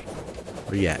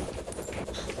 Where you at?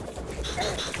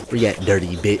 Where you at,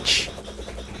 dirty bitch?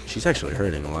 She's actually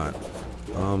hurting a lot.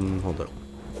 Hold up.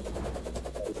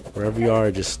 Wherever you are,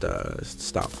 just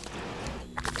stop.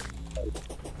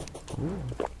 Ooh.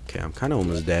 Okay, I'm kind of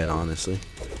almost dead, honestly.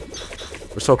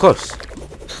 We're so close.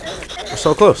 We're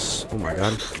so close. Oh my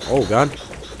god. Oh god.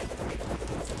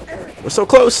 We're so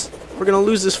close. We're gonna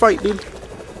lose this fight, dude.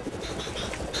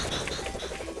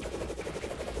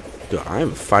 Dude,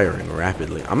 I'm firing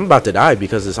rapidly. I'm about to die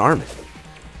because of this armor.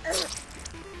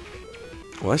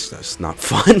 Well, that's not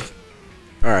fun.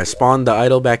 Alright, spawn the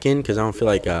idol back in because I don't feel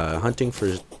like hunting for...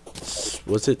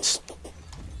 Was it...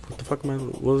 What the fuck am I...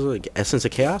 What was it? Like Essence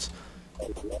of Chaos?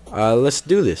 Let's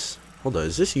do this. Hold on,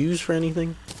 is this used for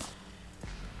anything?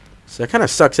 So that kind of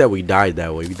sucks that we died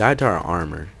that way. We died to our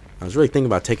armor. I was really thinking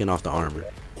about taking off the armor.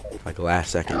 Like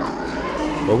last second.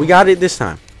 But we got it this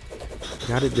time. We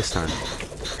got it this time.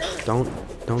 Don't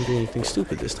do anything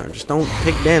stupid this time. Just don't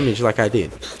take damage like I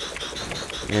did.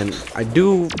 And I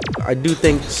do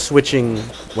think switching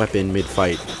weapon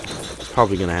mid-fight is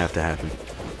probably going to have to happen.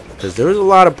 Because there was a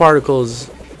lot of particles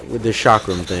with this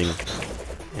chakram thing.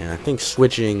 And I think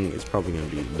switching is probably going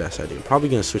to be the best idea. Probably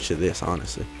going to switch to this,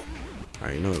 honestly.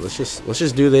 Alright, you know what? Let's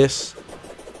just do this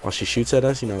while she shoots at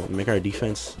us. You know, make our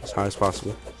defense as high as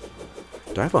possible.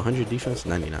 Do I have 100 defense?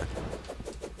 99.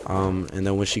 And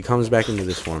then when she comes back into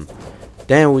this form,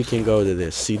 then we can go to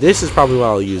this. See, this is probably what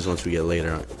I'll use once we get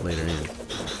later in.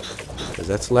 Because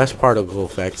that's less particle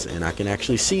effects, and I can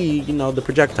actually see, you know, the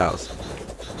projectiles.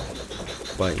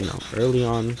 But, you know, early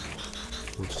on,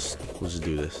 we'll just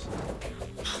do this.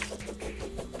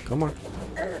 Come on.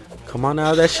 Come on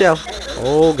out of that shell.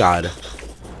 Oh, God.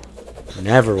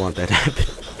 Never want that to happen.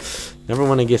 Never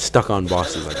want to get stuck on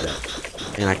bosses like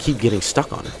that. And I keep getting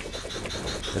stuck on it.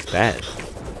 That's bad.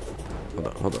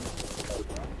 Hold up.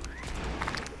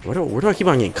 Where do I keep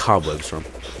on getting cobwebs from?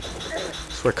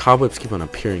 I swear cobwebs keep on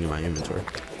appearing in my inventory.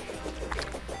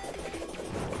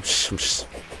 I'm just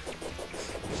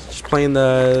playing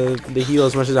the heal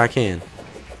as much as I can.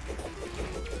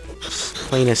 Just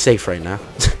playing it safe right now.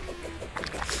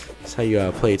 That's how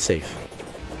you play it safe.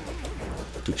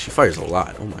 Dude, she fires a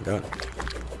lot. Oh my god.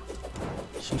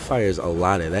 She fires a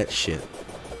lot of that shit.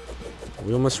 Are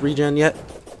we almost regen yet?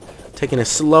 Taking it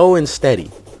slow and steady.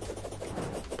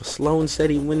 But slow and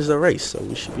steady wins the race, so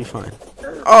we should be fine.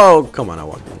 Oh, come on, I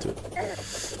walked into it.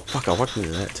 Fuck, I walked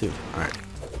into that too. Alright.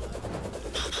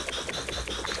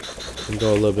 Can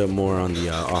go a little bit more on the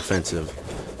offensive.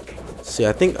 See,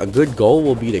 I think a good goal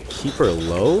will be to keep her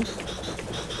low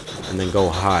and then go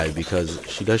high, because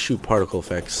she does shoot particle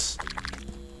effects.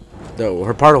 Though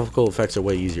her particle effects are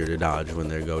way easier to dodge when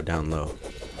they go down low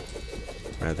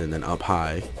rather than up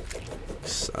high.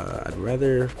 I'd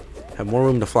rather have more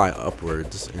room to fly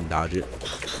upwards and dodge it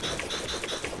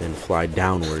than fly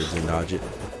downwards and dodge it.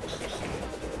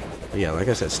 But yeah, like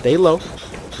I said, stay low.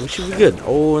 We should be good.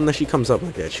 Oh, unless she comes up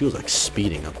like that. She was like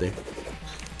speeding up there.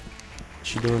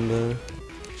 She doing the...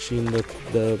 She in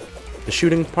the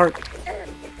shooting part?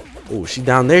 Oh, she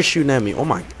down there shooting at me. Oh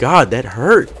my god, that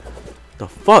hurt. The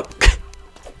fuck?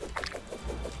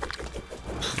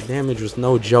 Damage was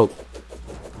no joke.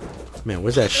 Man,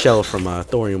 where's that shell from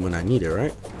thorium when I need it,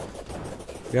 right?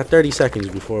 We got 30 seconds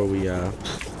before we can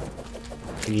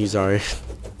use our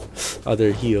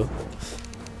other heal.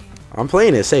 I'm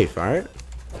playing it safe, alright?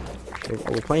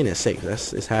 We're playing it safe.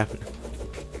 It's happening.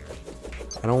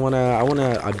 I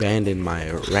wanna abandon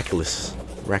my reckless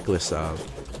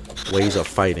ways of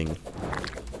fighting.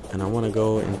 And I wanna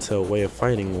go into a way of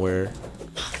fighting where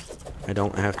I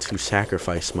don't have to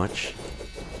sacrifice much.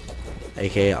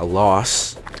 AKA a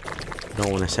loss. I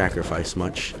don't want to sacrifice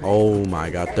much. Oh my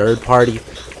god, third party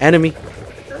enemy.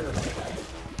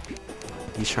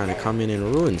 He's trying to come in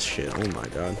and ruin shit. Oh my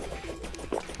god.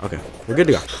 Okay, we're good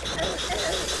to go.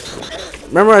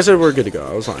 Remember I said we're good to go.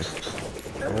 I was lying.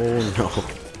 Oh no.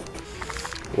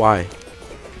 Why?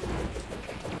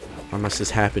 Why must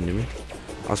this happen to me?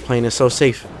 I was playing it so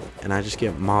safe and I just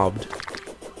get mobbed.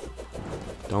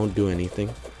 Don't do anything.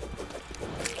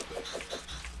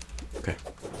 Okay.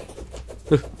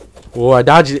 Oh, I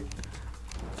dodged it.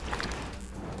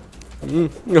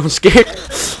 I'm scared.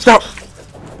 Stop.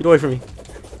 Get away from me.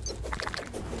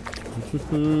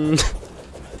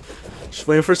 Just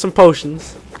waiting for some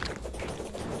potions.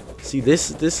 See,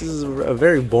 this is a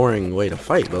very boring way to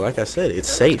fight, but like I said, it's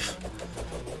safe.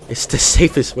 It's the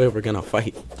safest way we're gonna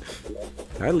fight.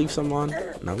 Can I leave some on?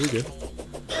 No, we good.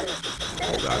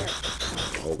 Oh god.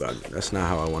 Oh god, that's not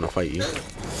how I want to fight you.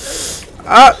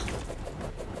 Ah!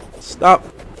 Stop.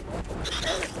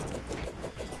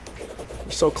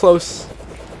 You're so close.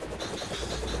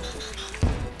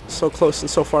 So close and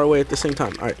so far away at the same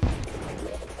time. Alright.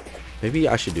 Maybe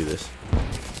I should do this.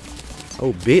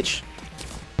 Oh, bitch.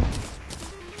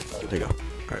 There you go.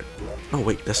 Alright. Oh,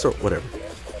 wait. That's still... Whatever.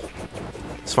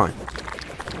 It's fine.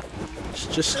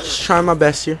 Just trying my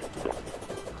best here.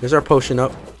 There's our potion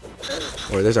up.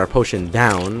 Or there's our potion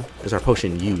down. There's our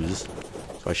potion used.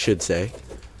 So I should say.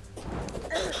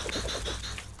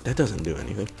 That doesn't do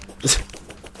anything.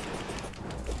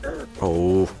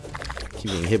 Oh.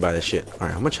 Keep getting hit by this shit.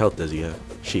 Alright, how much health does he have?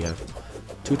 She have?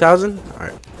 2,000?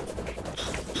 Alright.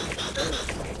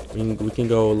 We can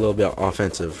go a little bit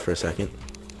offensive for a second.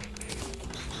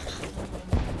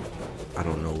 I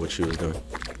don't know what she was doing.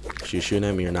 If she was shooting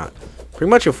at me or not. Pretty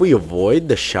much if we avoid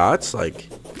the shots, like,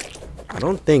 I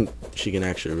don't think she can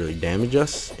actually really damage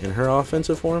us in her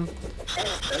offensive form.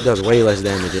 She does way less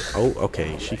damage. Oh,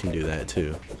 okay, she can do that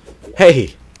too.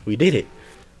 Hey, we did it.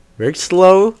 Very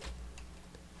slow,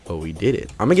 but we did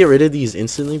it. I'm gonna get rid of these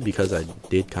instantly because I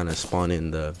did kind of spawn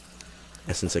in the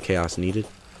essence of chaos needed.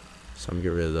 So I'm gonna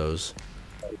get rid of those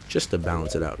just to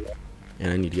balance it out.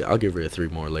 And I need to I'll get rid of 3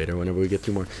 more later whenever we get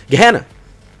 3 more. Gehenna!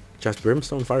 Just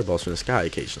brimstone fireballs from the sky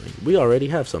occasionally. We already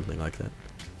have something like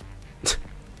that.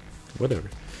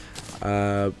 Whatever.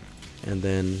 And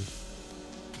then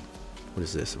what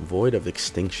is this? Void of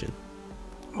extinction.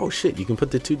 Oh shit, you can put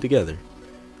the 2 together.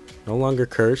 No longer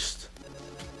cursed.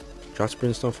 Drops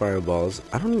brimstone fireballs.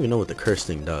 I don't even know what the curse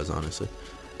thing does, honestly.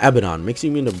 Abaddon makes you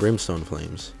immune to brimstone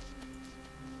flames.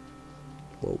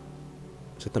 Whoa.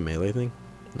 Is that the melee thing?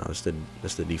 No, that's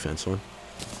the defense one.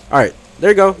 Alright, there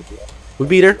you go. We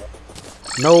beat her.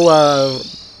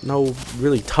 No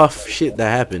really tough shit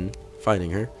that happened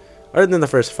fighting her. Other than the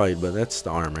first fight, but that's the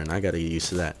armor, and I gotta get used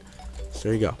to that. So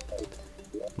there you go.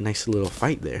 Nice little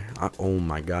fight there. Oh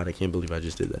my god, I can't believe I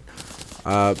just did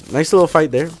that. Nice little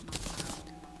fight there.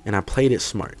 And I played it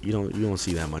smart. You don't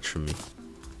see that much from me.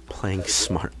 Playing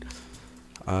smart.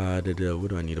 What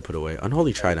do I need to put away?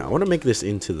 Unholy Trident. I want to make this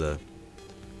into the...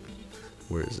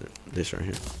 Where is it? This right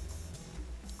here.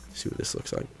 See what this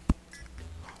looks like.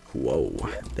 Whoa,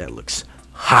 that looks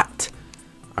hot.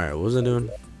 Alright, what was I doing?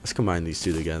 Let's combine these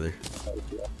 2 together.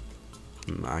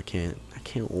 I can't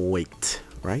wait.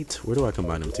 Right? Where do I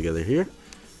combine them together? Here?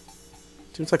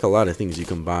 Seems like a lot of things you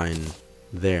combine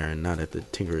there and not at the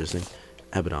Tinkerer's thing.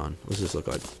 Abaddon. What does this look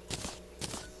like?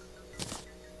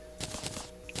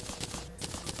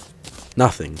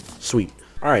 Nothing. Sweet.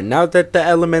 Alright, now that the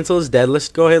elemental is dead, let's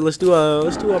go ahead, let's do a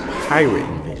pirate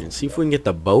invasion. See if we can get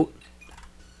the boat.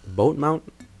 Boat mount.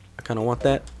 I kinda want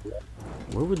that.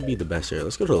 Where would be the best area?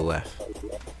 Let's go to the left.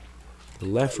 The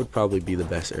left would probably be the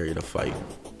best area to fight.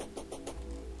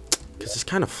 Because it's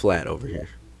kind of flat over here.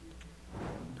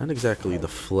 Not exactly the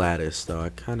flattest, though. I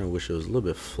kind of wish it was a little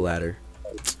bit flatter.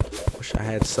 Wish I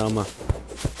had some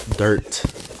dirt.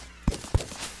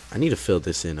 I need to fill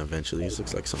this in eventually. This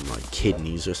looks like some like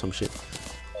kidneys or some shit.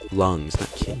 Lungs, not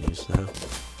kidneys, no.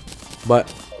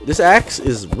 But this axe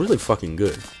is really fucking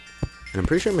good. And I'm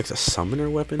pretty sure it makes a summoner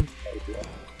weapon,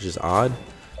 which is odd.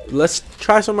 But let's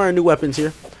try some of our new weapons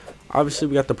here. Obviously,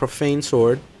 we got the profane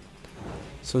sword.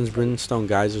 Sun's brimstone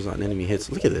geysers on enemy hits.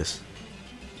 Look at this.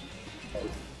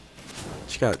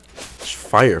 She got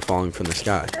fire falling from the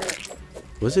sky.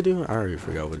 What does it do? I already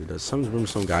forgot what it does. Sun's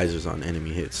brimstone geysers on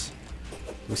enemy hits.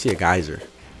 Let me see a geyser.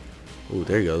 Oh,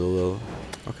 there you go. The little.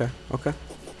 Okay, okay.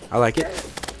 I like it.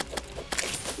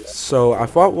 So I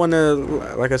fought one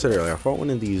of, like I said earlier, I fought one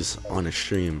of these on a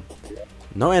stream.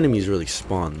 No enemies really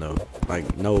spawn though.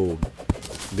 Like no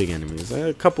big enemies.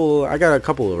 I got a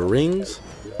couple of rings,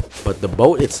 but the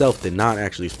boat itself did not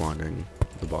actually spawn during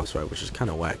the boss fight, which is kind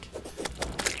of whack.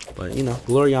 But you know,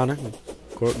 Gloriana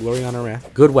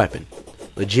Wrath, good weapon.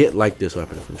 Legit like this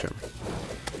weapon from Tremor.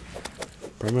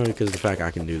 Primarily because of the fact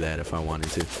I can do that if I wanted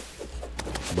to.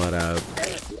 But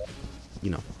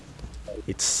you know,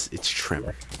 it's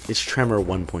Tremor. It's Tremor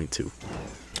 1.2.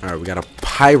 Alright, we got a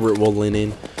pirate rolling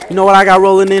in. You know what I got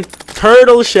rolling in?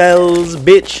 Turtle shells,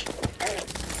 bitch.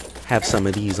 Have some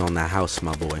of these on the house,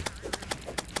 my boy.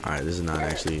 Alright, this is not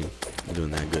actually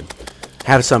doing that good.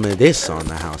 Have some of this on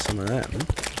the house. Some of that.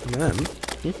 Some of that.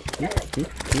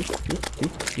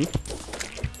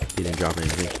 Didn't drop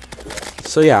anything.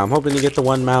 So yeah, I'm hoping to get the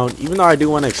one mount. Even though I do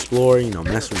want to explore, you know,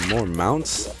 mess with more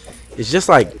mounts. It's just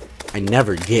like I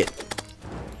never get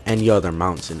any other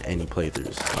mounts in any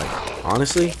playthroughs. Like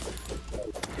honestly,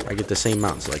 I get the same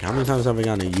mounts. Like how many times have I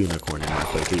gotten a unicorn in my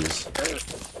playthroughs?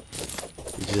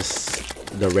 It's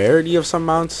just the rarity of some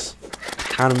mounts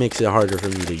kind of makes it harder for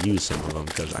me to use some of them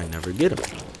because I never get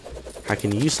them. How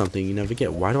can you use something you never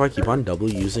get? Why do I keep on double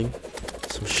using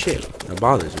some shit? That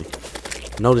bothers me.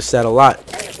 Notice that a lot.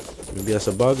 Maybe that's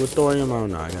a bug with thorium. I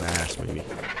don't know. I gotta ask. Maybe.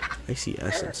 I see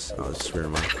essence. Oh, it's spirit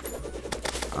mine.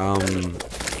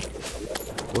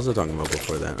 What was I talking about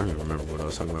before that? I don't even remember what I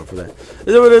was talking about for that.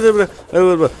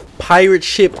 Pirate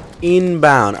ship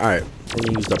inbound. Alright, we're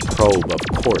gonna use the probe, of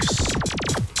course.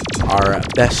 Our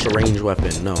best range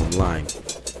weapon. No, I'm lying.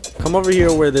 Come over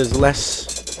here where there's less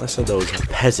of those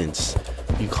peasants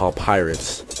you call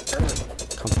pirates.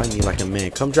 Come find me like a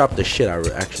man. Come drop the shit I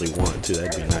actually want too.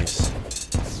 That'd be nice.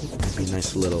 That'd be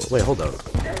nice little. Wait, hold up.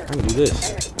 I can do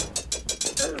this.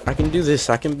 I can do this.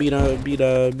 I can beat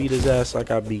his ass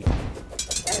like I beat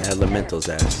Elemental's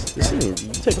ass. This thing,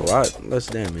 you take a lot less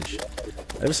damage.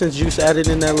 Ever since Joost added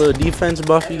in that little defense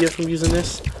buff you get from using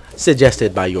this,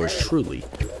 suggested by yours truly.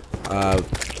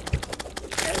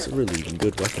 It's a really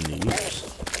good weapon to use.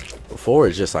 Before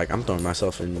it's just like I'm throwing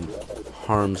myself in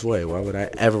harm's way. Why would I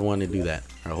ever want to do that?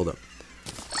 Alright, hold up.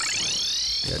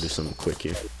 I gotta do something quick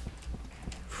here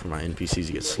for my NPCs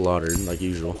to get slaughtered like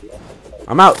usual.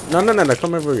 I'm out. No,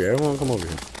 come over here. Everyone come over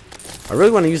here. I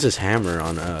really want to use this hammer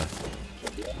on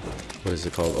what is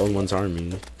it called? Old One's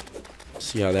Army.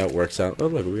 See how that works out. Oh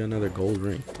look, we got another gold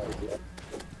ring.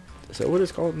 Is that what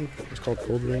it's called? It's called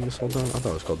gold ring this whole time? I thought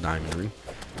it was called diamond ring.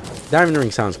 Diamond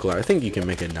ring sounds cool. I think you can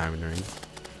make a diamond ring.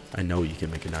 I know you can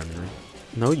make a diamond ring.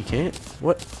 No, you can't.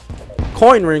 What?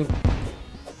 Coin ring.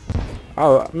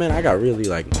 Oh man, I got really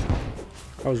like,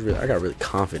 I got really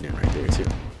confident right there too.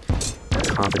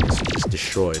 Confidence just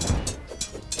destroyed.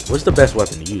 What's the best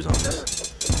weapon to use on this?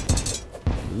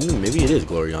 Maybe it is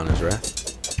Gloriana's Wrath.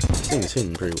 This thing is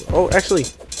hidden pretty well. Oh, actually,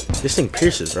 this thing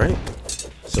pierces, right?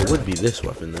 So it would be this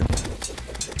weapon then.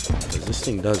 Because this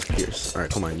thing does pierce. Alright,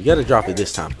 come on. You gotta drop it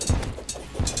this time.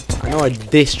 I know I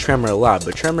diss Tremor a lot,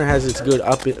 but Tremor has its good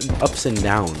ups and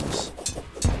downs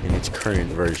in its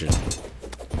current version.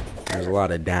 There's a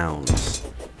lot of downs.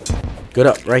 Good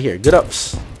up, right here. Good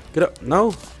ups. Good up.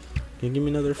 No. Can you give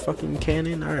me another fucking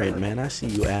cannon? Alright, man. I see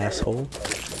you, asshole.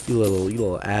 You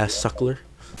little ass suckler.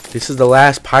 This is the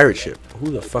last pirate ship.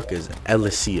 Who the fuck is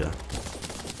Elisia?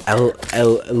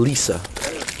 Elisa.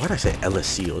 Why'd I say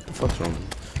Elisia? What the fuck's wrong with me?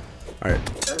 Alright.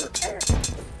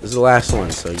 This is the last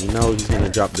one, so you know he's gonna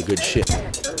drop the good shit.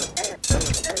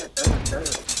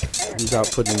 Who's out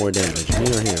putting more damage? Me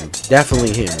or him?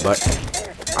 Definitely him, but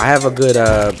I have a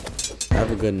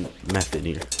good method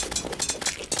here.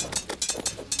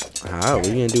 Ah, what are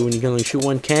you gonna do when you can only shoot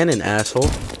one cannon, asshole?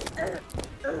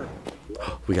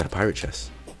 We got a pirate chest.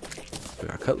 We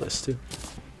got a cutlass too.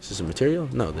 Is this a material?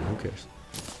 No, then who cares?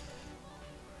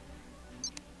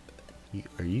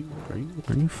 Are you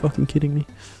fucking kidding me?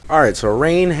 Alright, so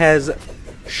rain has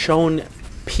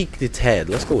peaked its head.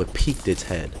 Let's go with peaked its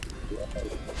head.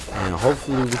 And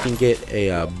hopefully we can get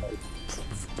a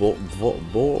what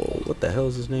the hell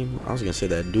is his name? I was gonna say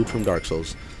that dude from Dark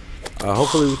Souls.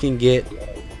 Hopefully we can get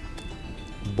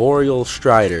Boreal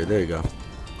Strider. There you go.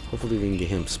 Hopefully we can get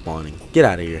him spawning. Get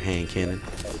out of here, hand cannon.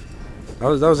 That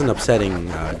was an upsetting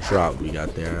drop we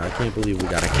got there. I can't believe we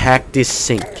got a cactus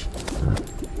sink.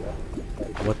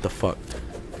 What the fuck?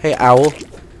 Hey, owl.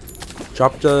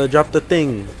 Drop the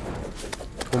thing.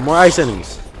 Come, more ice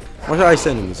enemies. More ice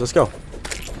enemies. Let's go.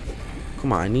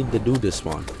 Come on, I need to do this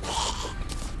one.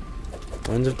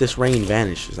 What if this rain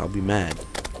vanishes? I'll be mad.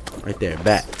 Right there,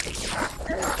 bat.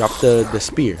 Drop the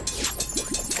spear.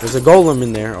 There's a golem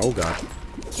in there. Oh god.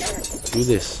 Do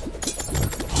this.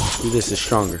 See, this is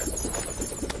stronger.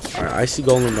 Alright, Icy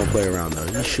Golem don't play around though.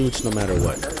 He shoots no matter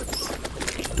what.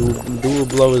 Dual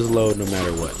blow is low no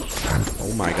matter what.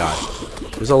 Oh my god.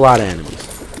 There's a lot of enemies.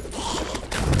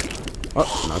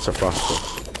 Oh, no, it's a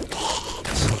frostbolt.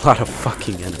 There's a lot of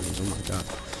fucking enemies. Oh my god.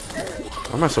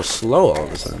 Why am I so slow all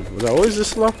of a sudden? Was I always this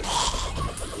slow? I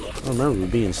don't remember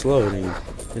being slow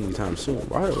anytime soon.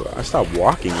 Why? I stopped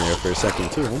walking there for a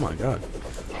second too. Oh my god.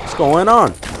 What's going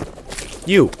on?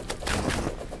 You.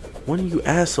 One of you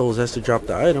assholes has to drop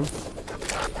the item.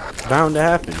 It's bound to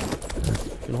happen.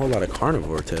 A whole lot of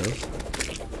carnivore tails.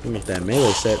 Make that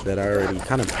melee set that I already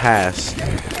kind of passed.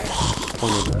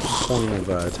 Point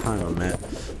of time I'm at.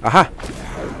 Aha!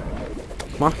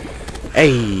 Come on.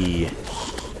 Hey!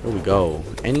 There we go.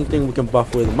 Anything we can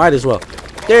buff with, might as well.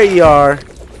 There you are!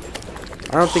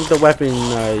 I don't think the weapon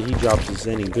he drops is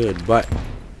any good, but...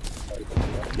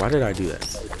 Why did I do that?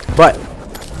 But!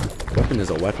 Weapon is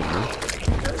a weapon, man.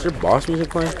 Is there boss music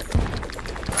playing?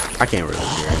 I can't really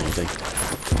hear anything.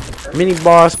 Mini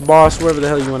boss, whatever the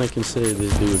hell you want to consider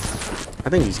this dude. I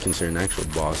think he's considered an actual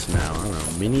boss now. I don't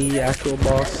know. Mini actual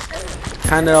boss?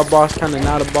 Kinda a boss, kinda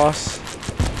not a boss.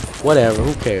 Whatever,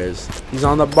 who cares? He's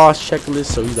on the boss checklist,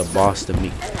 so he's a boss to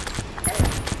me.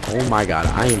 Oh my god,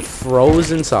 I am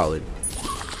frozen solid.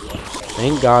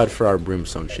 Thank God for our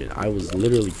brimstone shit. I was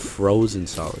literally frozen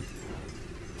solid.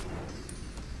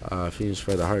 Phoenix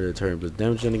for the harder turn, but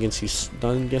damage done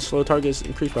against slow targets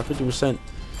increased by 50%.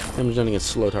 Damage done against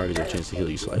slow targets have a chance to heal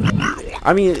you slightly.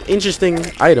 I mean, interesting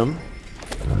item.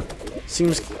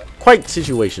 Seems quite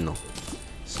situational.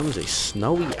 Someone's a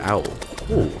snowy owl.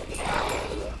 Ooh.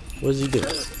 What does he do?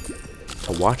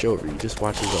 To watch over. He just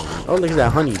watches over. Oh, look at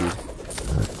that honey, dude.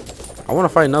 I want to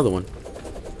fight another one.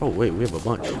 Oh, wait, we have a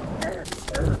bunch.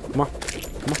 Come on.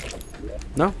 Come on.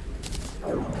 No?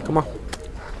 Come on.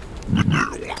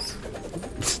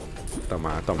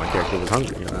 I thought my character was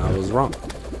hungry, and I was wrong.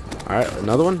 Alright,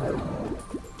 another one?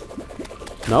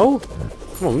 No?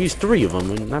 Come on, we used 3 of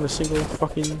them, and not a single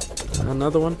fucking...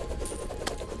 Another one?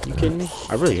 You kidding me?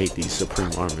 I really hate these Supreme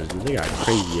Armors, dude. They got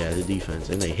crazy ass defense,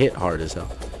 and they hit hard as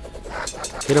hell.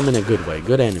 Hit them in a good way.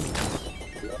 Good enemy.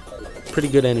 Pretty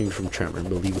good enemy from Tremor,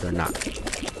 believe it or not.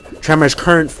 Tremor's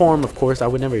current form, of course, I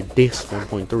would never diss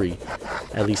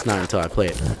 1.3. At least not until I play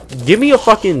it. Give me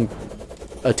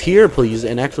a tier, please,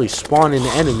 and actually spawn an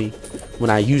enemy when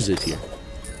I use a tier.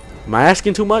 Am I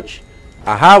asking too much?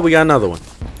 Aha, we got another one.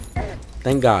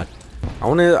 Thank God. I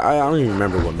don't even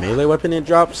remember what melee weapon it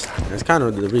drops. That's kind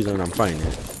of the reason I'm fighting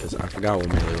it, because I forgot what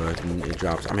melee weapon it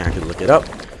drops. I mean, I could look it up.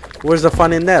 Where's the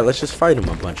fun in that? Let's just fight him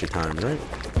a bunch of times, right?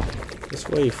 It's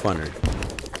way funner.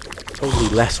 Totally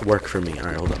less work for me.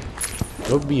 Alright, hold up.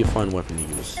 What would be a fun weapon to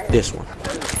use? This one.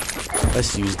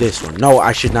 Let's use this one. No,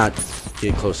 I should not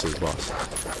get close to this boss.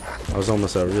 That was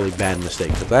almost a really bad mistake.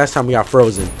 Because last time we got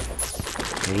frozen,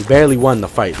 and we barely won the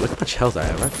fight. Look how much health I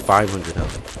have. I have 500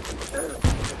 health.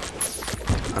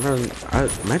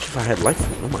 Imagine if I had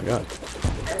life. Oh my god.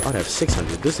 I'd have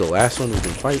 600. This is the last one we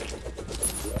can fight.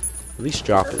 At least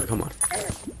drop it. Come on.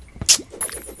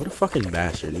 What a fucking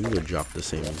bastard. He would drop the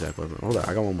same exact weapon. Hold on.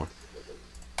 I got one more.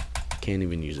 Can't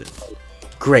even use it.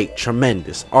 Great.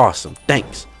 Tremendous. Awesome.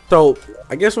 Thanks. So,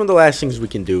 I guess one of the last things we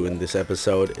can do in this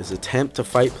episode is attempt to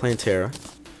fight Plantera.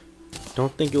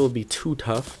 Don't think it will be too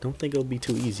tough. Don't think it will be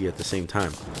too easy at the same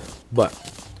time. But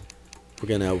we're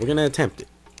gonna attempt it.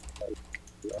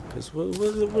 Because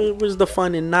where's the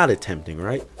fun in not attempting,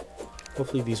 right?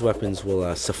 Hopefully these weapons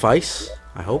will suffice.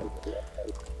 I hope.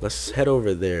 Let's head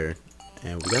over there,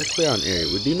 and we gotta clear out an area.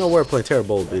 We do know where Plantera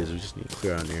Bulb is. We just need to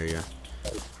clear out an area.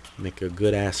 Make a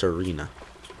good ass arena.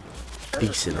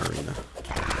 Decent arena.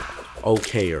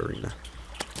 Okay arena.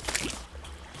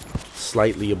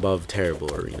 Slightly above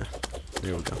terrible arena.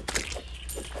 There we go.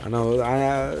 I know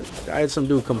I had some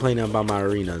dude complaining about my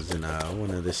arenas in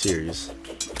one of the series.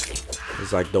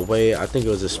 It's like the way, I think it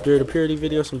was a Spirit of Purity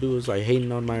video. Some dude was like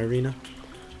hating on my arena.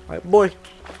 Like, boy,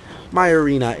 my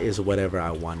arena is whatever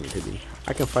I want it to be.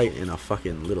 I can fight in a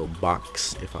fucking little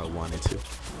box if I wanted to.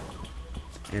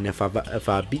 And if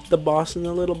I beat the boss in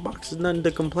the little box, there's nothing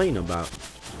to complain about.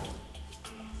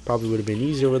 Probably would have been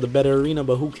easier with a better arena,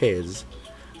 but who cares?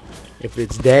 If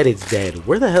it's dead, it's dead.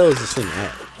 Where the hell is this thing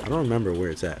at? I don't remember where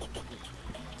it's at.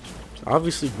 It's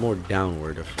obviously more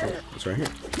downward. Oh, it's right here.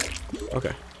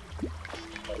 Okay.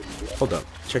 Hold up.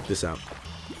 Check this out.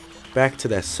 Back to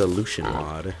that solution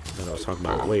mod that I was talking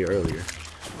about way earlier.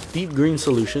 Deep green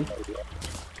solution.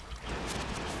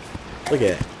 Look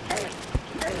at it.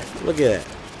 Look at that.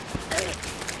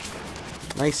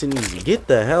 Nice and easy. Get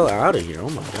the hell out of here. Oh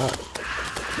my god.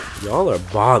 Y'all are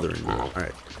bothering me.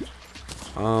 Alright.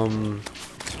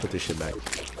 Let's put this shit back.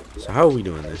 So how are we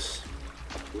doing this?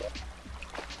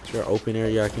 Is there an open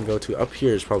area I can go to? Up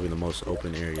here is probably the most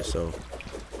open area, so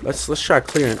let's try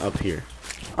clearing up here.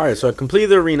 Alright, so I completed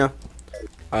the arena.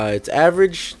 It's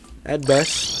average at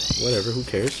best. Whatever, who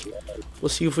cares? We'll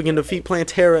see if we can defeat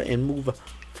Plantera and move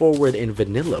forward in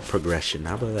vanilla progression.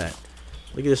 How about that?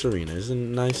 Look at this arena.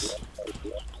 Isn't it nice?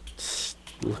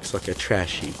 Looks like a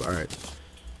trash heap. Alright.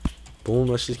 Boom,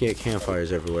 let's just get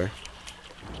campfires everywhere.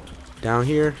 Down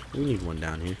here, we need one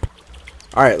down here.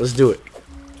 Alright, let's do it.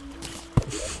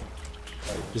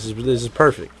 This is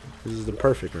perfect. This is the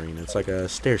perfect arena. It's like a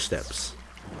stair steps.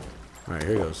 Alright,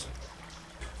 here goes.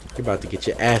 You're about to get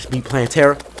your ass beat,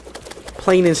 Plantera.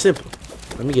 Plain and simple.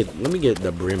 Let me get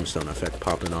the brimstone effect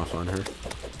popping off on her.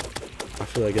 I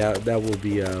feel like that will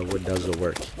be what does the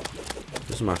work.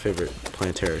 This is my favorite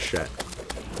Plantera strat.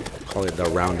 Call it the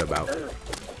roundabout.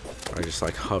 Or just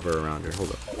like hover around her.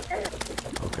 Hold up.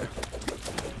 Okay.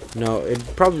 No,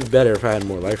 it'd probably be better if I had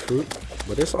more life fruit,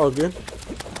 but it's all good.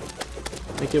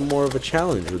 Make it more of a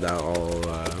challenge without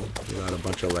a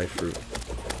bunch of life fruit.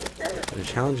 The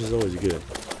challenge is always good.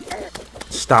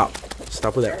 Stop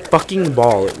with that fucking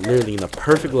ball, literally in the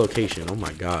perfect location. Oh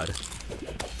my god,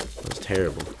 that was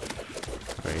terrible.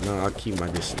 All right, now I'll keep my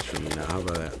distance from you now. How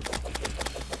about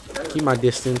that? Keep my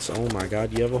distance. Oh my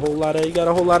god, you got a whole lot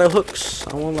of hooks.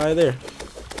 I won't lie there.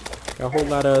 Got a whole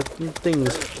lot of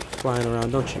things flying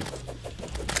around, don't you?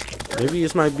 Maybe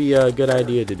this might be a good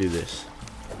idea to do this.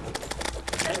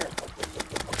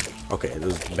 Okay, this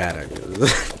was a bad idea.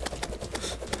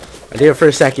 I did it for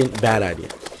a second. Bad idea.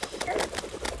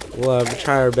 We'll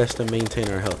try our best to maintain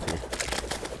our health here.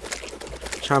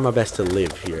 Try my best to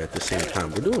live here at the same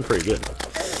time. We're doing pretty good.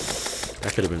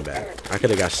 That could have been bad. I could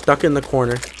have got stuck in the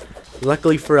corner.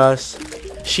 Luckily for us,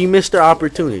 she missed her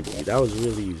opportunity. That was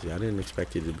really easy. I didn't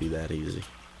expect it to be that easy.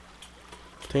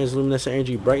 Plantera's luminescent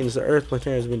energy brightens the earth.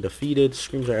 Plantera has been defeated.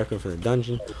 Screams are echoing from the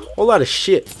dungeon. Whole lot of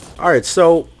shit. Alright,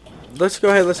 so let's go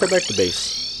ahead. Let's head back to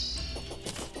base.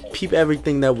 Peep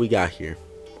everything that we got here.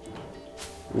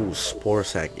 Ooh, spore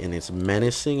sack, and it's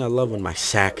menacing. I love when my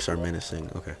sacks are menacing.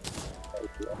 Okay.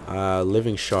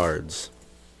 Living shards.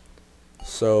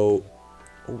 So,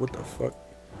 oh, what the fuck?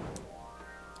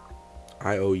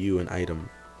 I owe you an item.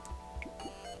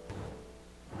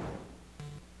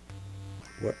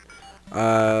 What?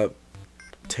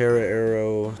 Terra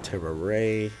arrow, Terra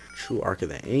ray, true arc of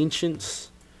the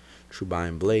ancients, true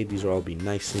bind blade. These will all be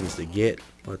nice things to get.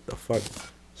 What the fuck?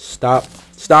 Stop.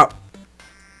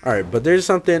 Alright, but there's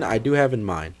something I do have in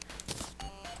mind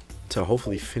to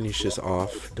hopefully finish this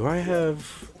off. Do I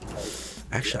have...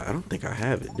 Actually, I don't think I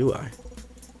have it, do I?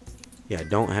 Yeah, I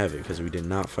don't have it because we did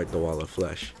not fight the wall of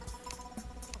flesh.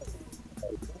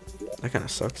 That kind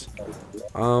of sucks.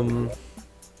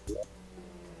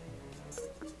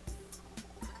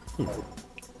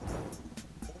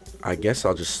 I guess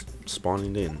I'll just spawn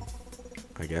it in.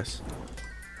 I guess.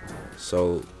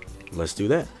 So, let's do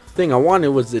that. Thing I wanted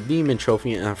was the demon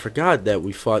trophy, and I forgot that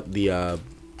we fought the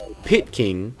pit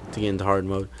king to get into hard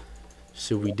mode,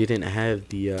 so we didn't have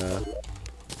the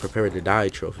prepare to die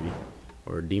trophy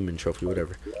or demon trophy,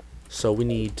 whatever. So we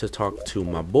need to talk to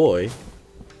my boy.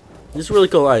 This is a really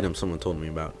cool item someone told me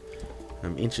about.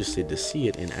 I'm interested to see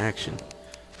it in action.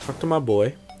 Talk to my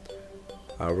boy.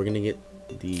 We're gonna get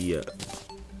the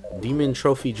demon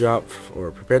trophy drop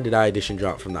or prepare to die edition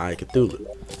drop from the Eye of Cthulhu.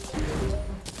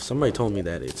 Somebody told me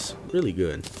that it's really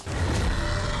good.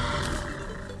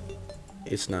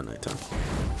 It's not nighttime.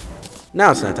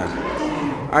 Now it's nighttime.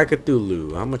 Eye of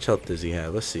Cthulhu. How much health does he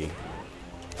have? Let's see.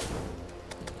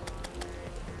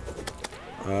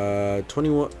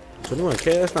 21k.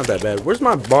 That's not that bad. Where's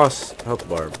my boss health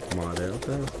bar mod at? What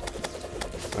the hell?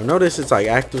 I've noticed it's like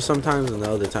active sometimes and the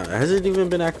other time. Has it even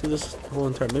been active this whole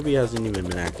entire? Maybe it hasn't even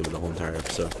been active the whole entire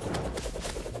episode.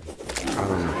 I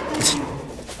don't know.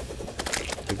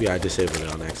 Maybe I disabled it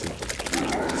on accident.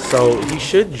 So he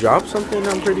should drop something,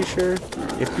 I'm pretty sure.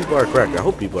 If people are correct. I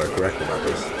hope people are correct about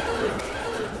this.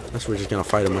 Unless we're just gonna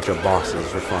fight a bunch of bosses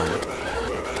for fun.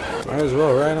 Might as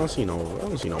well, right? I don't see no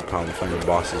problem fighting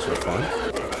bosses for fun.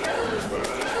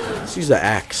 Let's use the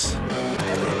axe.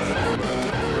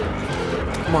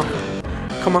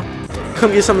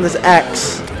 Come get some of this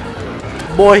axe,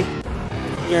 boy.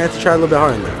 You're gonna have to try a little bit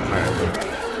harder than that.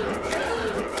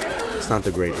 Alright. It's not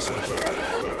the greatest one.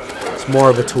 It's more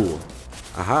of a tool.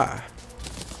 Aha.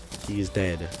 He is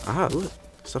dead. Aha, look.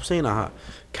 Stop saying aha.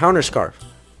 Counter scarf.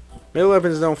 Melee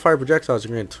weapons don't fire projectiles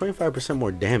and grant 25%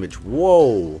 more damage.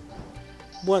 Whoa.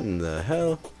 What in the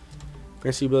hell?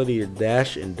 Grants the ability to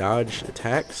dash and dodge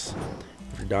attacks.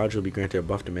 If your dodge will be granted a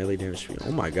buff to melee damage speed.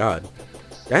 Oh my god.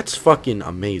 That's fucking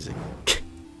amazing.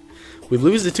 We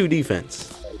lose the 2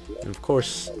 defense. And of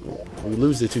course, we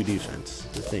lose the 2 defense,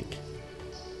 I think.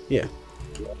 Yeah.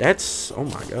 That's... Oh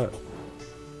my god.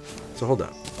 So hold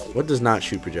up. What does not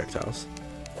shoot projectiles?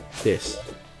 This.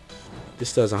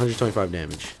 This does 125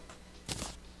 damage.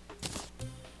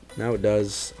 Now it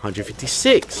does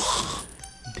 156.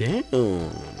 Damn.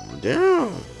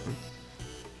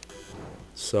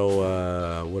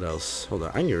 So, what else? Hold on.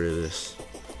 I can get rid of this.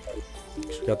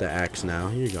 We got the axe now.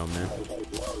 Here you go, man.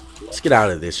 Let's get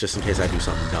out of this just in case I do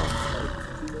something dumb.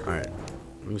 Alright.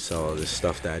 Let me sell all this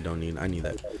stuff that I don't need. I need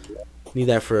that. Need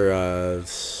that for,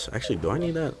 actually, do I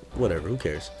need that? Whatever. Who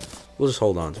cares? We'll just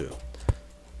hold on to it.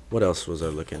 What else was I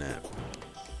looking at?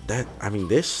 That, I mean,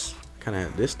 this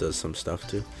this does some stuff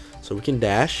too. So we can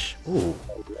dash. Ooh.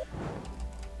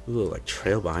 A little like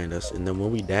trail behind us, and then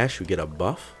when we dash, we get a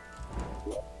buff.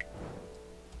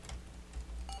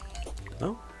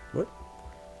 Oh, what?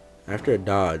 After a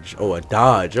dodge. Oh, a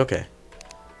dodge. Okay.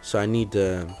 So I need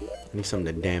something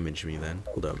to damage me then.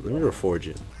 Hold up. Let me reforge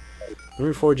it. Let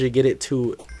me reforge it. Get it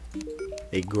to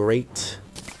a great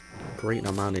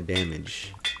amount of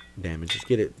damage. Just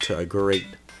get it to a great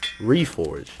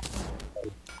reforge.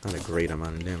 Not a great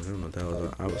amount of damage. I don't know what the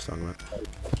hell I was talking about.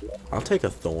 I'll take a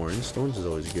thorns. Thorns is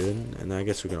always good. And then I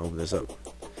guess we can open this up.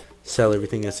 Sell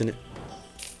everything that's in it.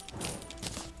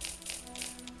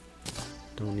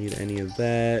 Don't need any of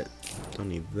that. Don't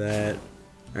need that.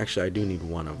 Actually, I do need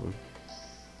one of them.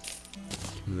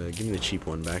 Give me the cheap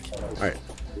one back. Alright.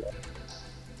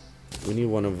 We need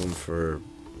one of them for...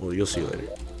 Well, you'll see later.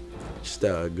 Just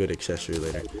a good accessory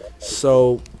later.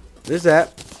 So, there's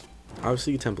that.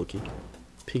 Obviously, temple key.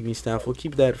 Pygmy staff. We'll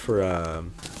keep that for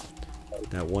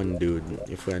that one dude.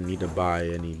 If I need to buy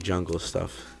any jungle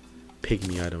stuff.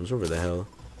 Pygmy items. Whatever the hell.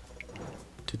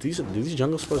 Do these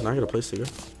jungle spells not get a place to go?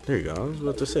 There you go. I was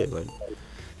about to say, like,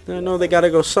 I know they gotta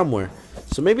go somewhere.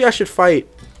 So maybe I should fight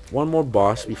one more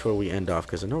boss before we end off,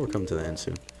 because I know we're coming to the end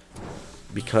soon.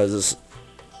 Because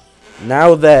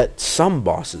now that some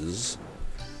bosses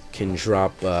can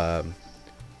drop,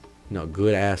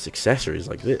 good ass accessories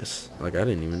like this, like I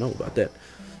didn't even know about that.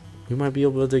 We might be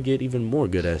able to get even more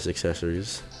good ass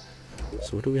accessories.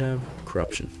 So what do we have?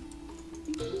 Corruption.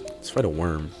 Let's fight a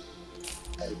worm.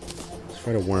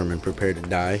 Fight a worm and prepare to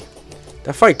die.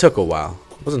 That fight took a while.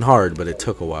 It wasn't hard, but it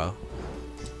took a while.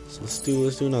 So let's do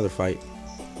another fight.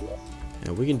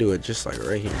 And we can do it just like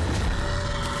right here.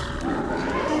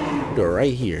 We'll do it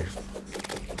right here.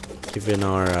 Given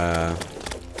our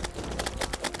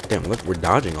damn, look, we're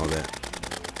dodging all that.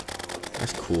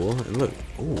 That's cool. And look,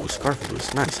 ooh, scarf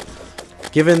boost, nice.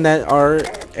 Given that our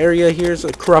area here is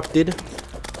corrupted,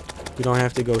 we don't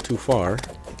have to go too far.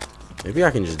 Maybe I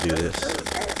can just do this.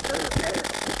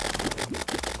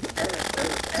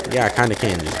 Yeah, I kind of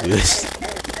can just do this.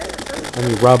 Let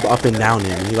me rub up and down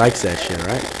him. He likes that shit,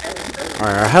 right?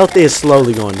 Alright, our health is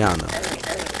slowly going down, though.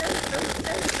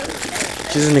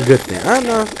 Which isn't a good thing. I don't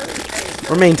know.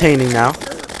 We're maintaining now.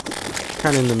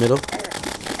 Kind of in the middle.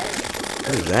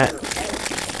 What is that?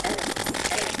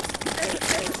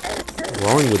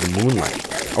 Glowing with the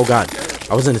moonlight. Oh, God.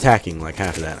 I wasn't attacking like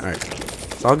half of that. Alright.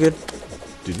 It's all good.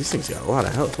 Dude, these things got a lot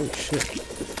of health. Holy shit.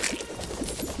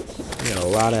 I got a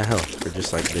lot of health for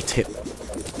just like the tip.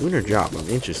 Doing her job. I'm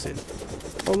interested.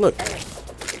 Oh, look.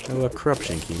 A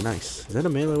corruption key. Nice. Is that a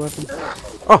melee weapon?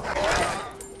 Oh!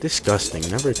 Disgusting.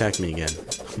 Never attack me again.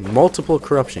 Multiple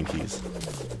corruption keys.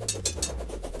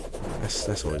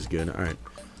 That's always good. Alright.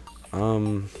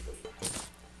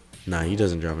 Nah, he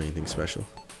doesn't drop anything special.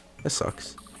 That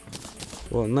sucks.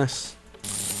 Well, unless...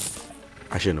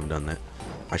 I shouldn't have done that.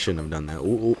 I shouldn't have done that.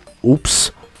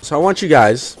 Oops. So I want you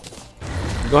guys...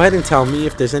 Go ahead and tell me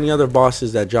if there's any other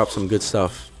bosses that drop some good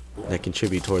stuff that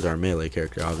contribute towards our melee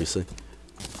character, obviously.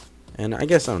 And I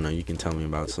guess, I don't know, you can tell me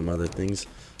about some other things.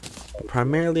 But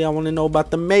primarily, I want to know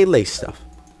about the melee stuff.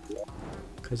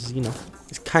 Because, you know,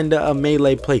 it's kind of a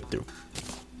melee playthrough.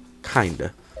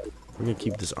 Kinda. We're going to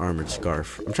keep this armored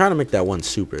scarf. I'm trying to make that one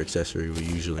super accessory we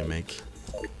usually make.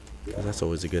 Because that's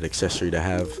always a good accessory to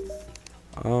have.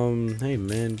 Hey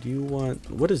man, do you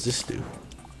want... What does this do?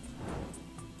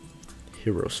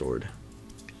 Hero sword.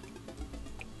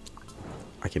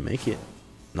 I can make it.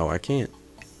 No, I can't.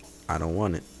 I don't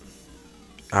want it.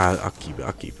 I'll keep it.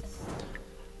 I'll keep it.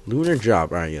 Lunar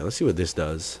job. Alright, yeah. Let's see what this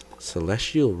does.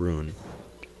 Celestial rune.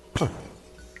 Huh.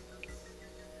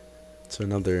 So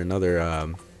another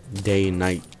day and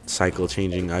night cycle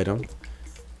changing item.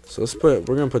 So we're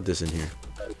gonna put this in here.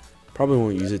 Probably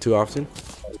won't use it too often.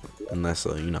 Unless,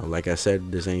 you know, like I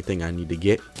said, there's anything I need to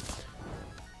get.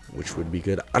 Which would be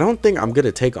good. I don't think I'm going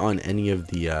to take on any of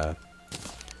the,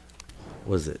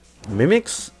 what is it?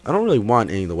 Mimics? I don't really want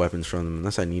any of the weapons from them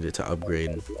unless I need it to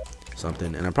upgrade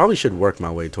something. And I probably should work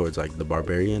my way towards like the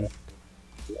barbarian.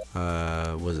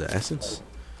 Was it essence?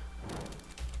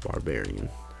 Barbarian.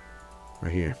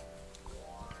 Right here.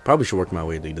 Probably should work my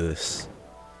way to this.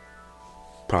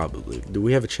 Probably. Do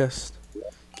we have a chest?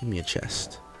 Give me a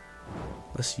chest.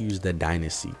 Let's use the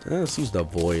dynasty. Let's use the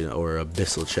void or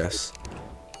abyssal chest.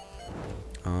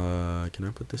 Can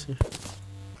I put this here?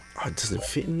 Oh, it doesn't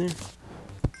fit in there?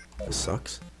 That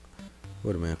sucks.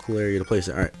 What a man, cool area to place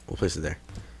it. Alright, we'll place it there.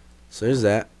 So there's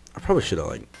that. I probably should have,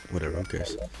 like, whatever, who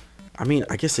cares? I mean,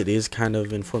 I guess it is kind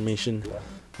of in formation.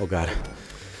 Oh god.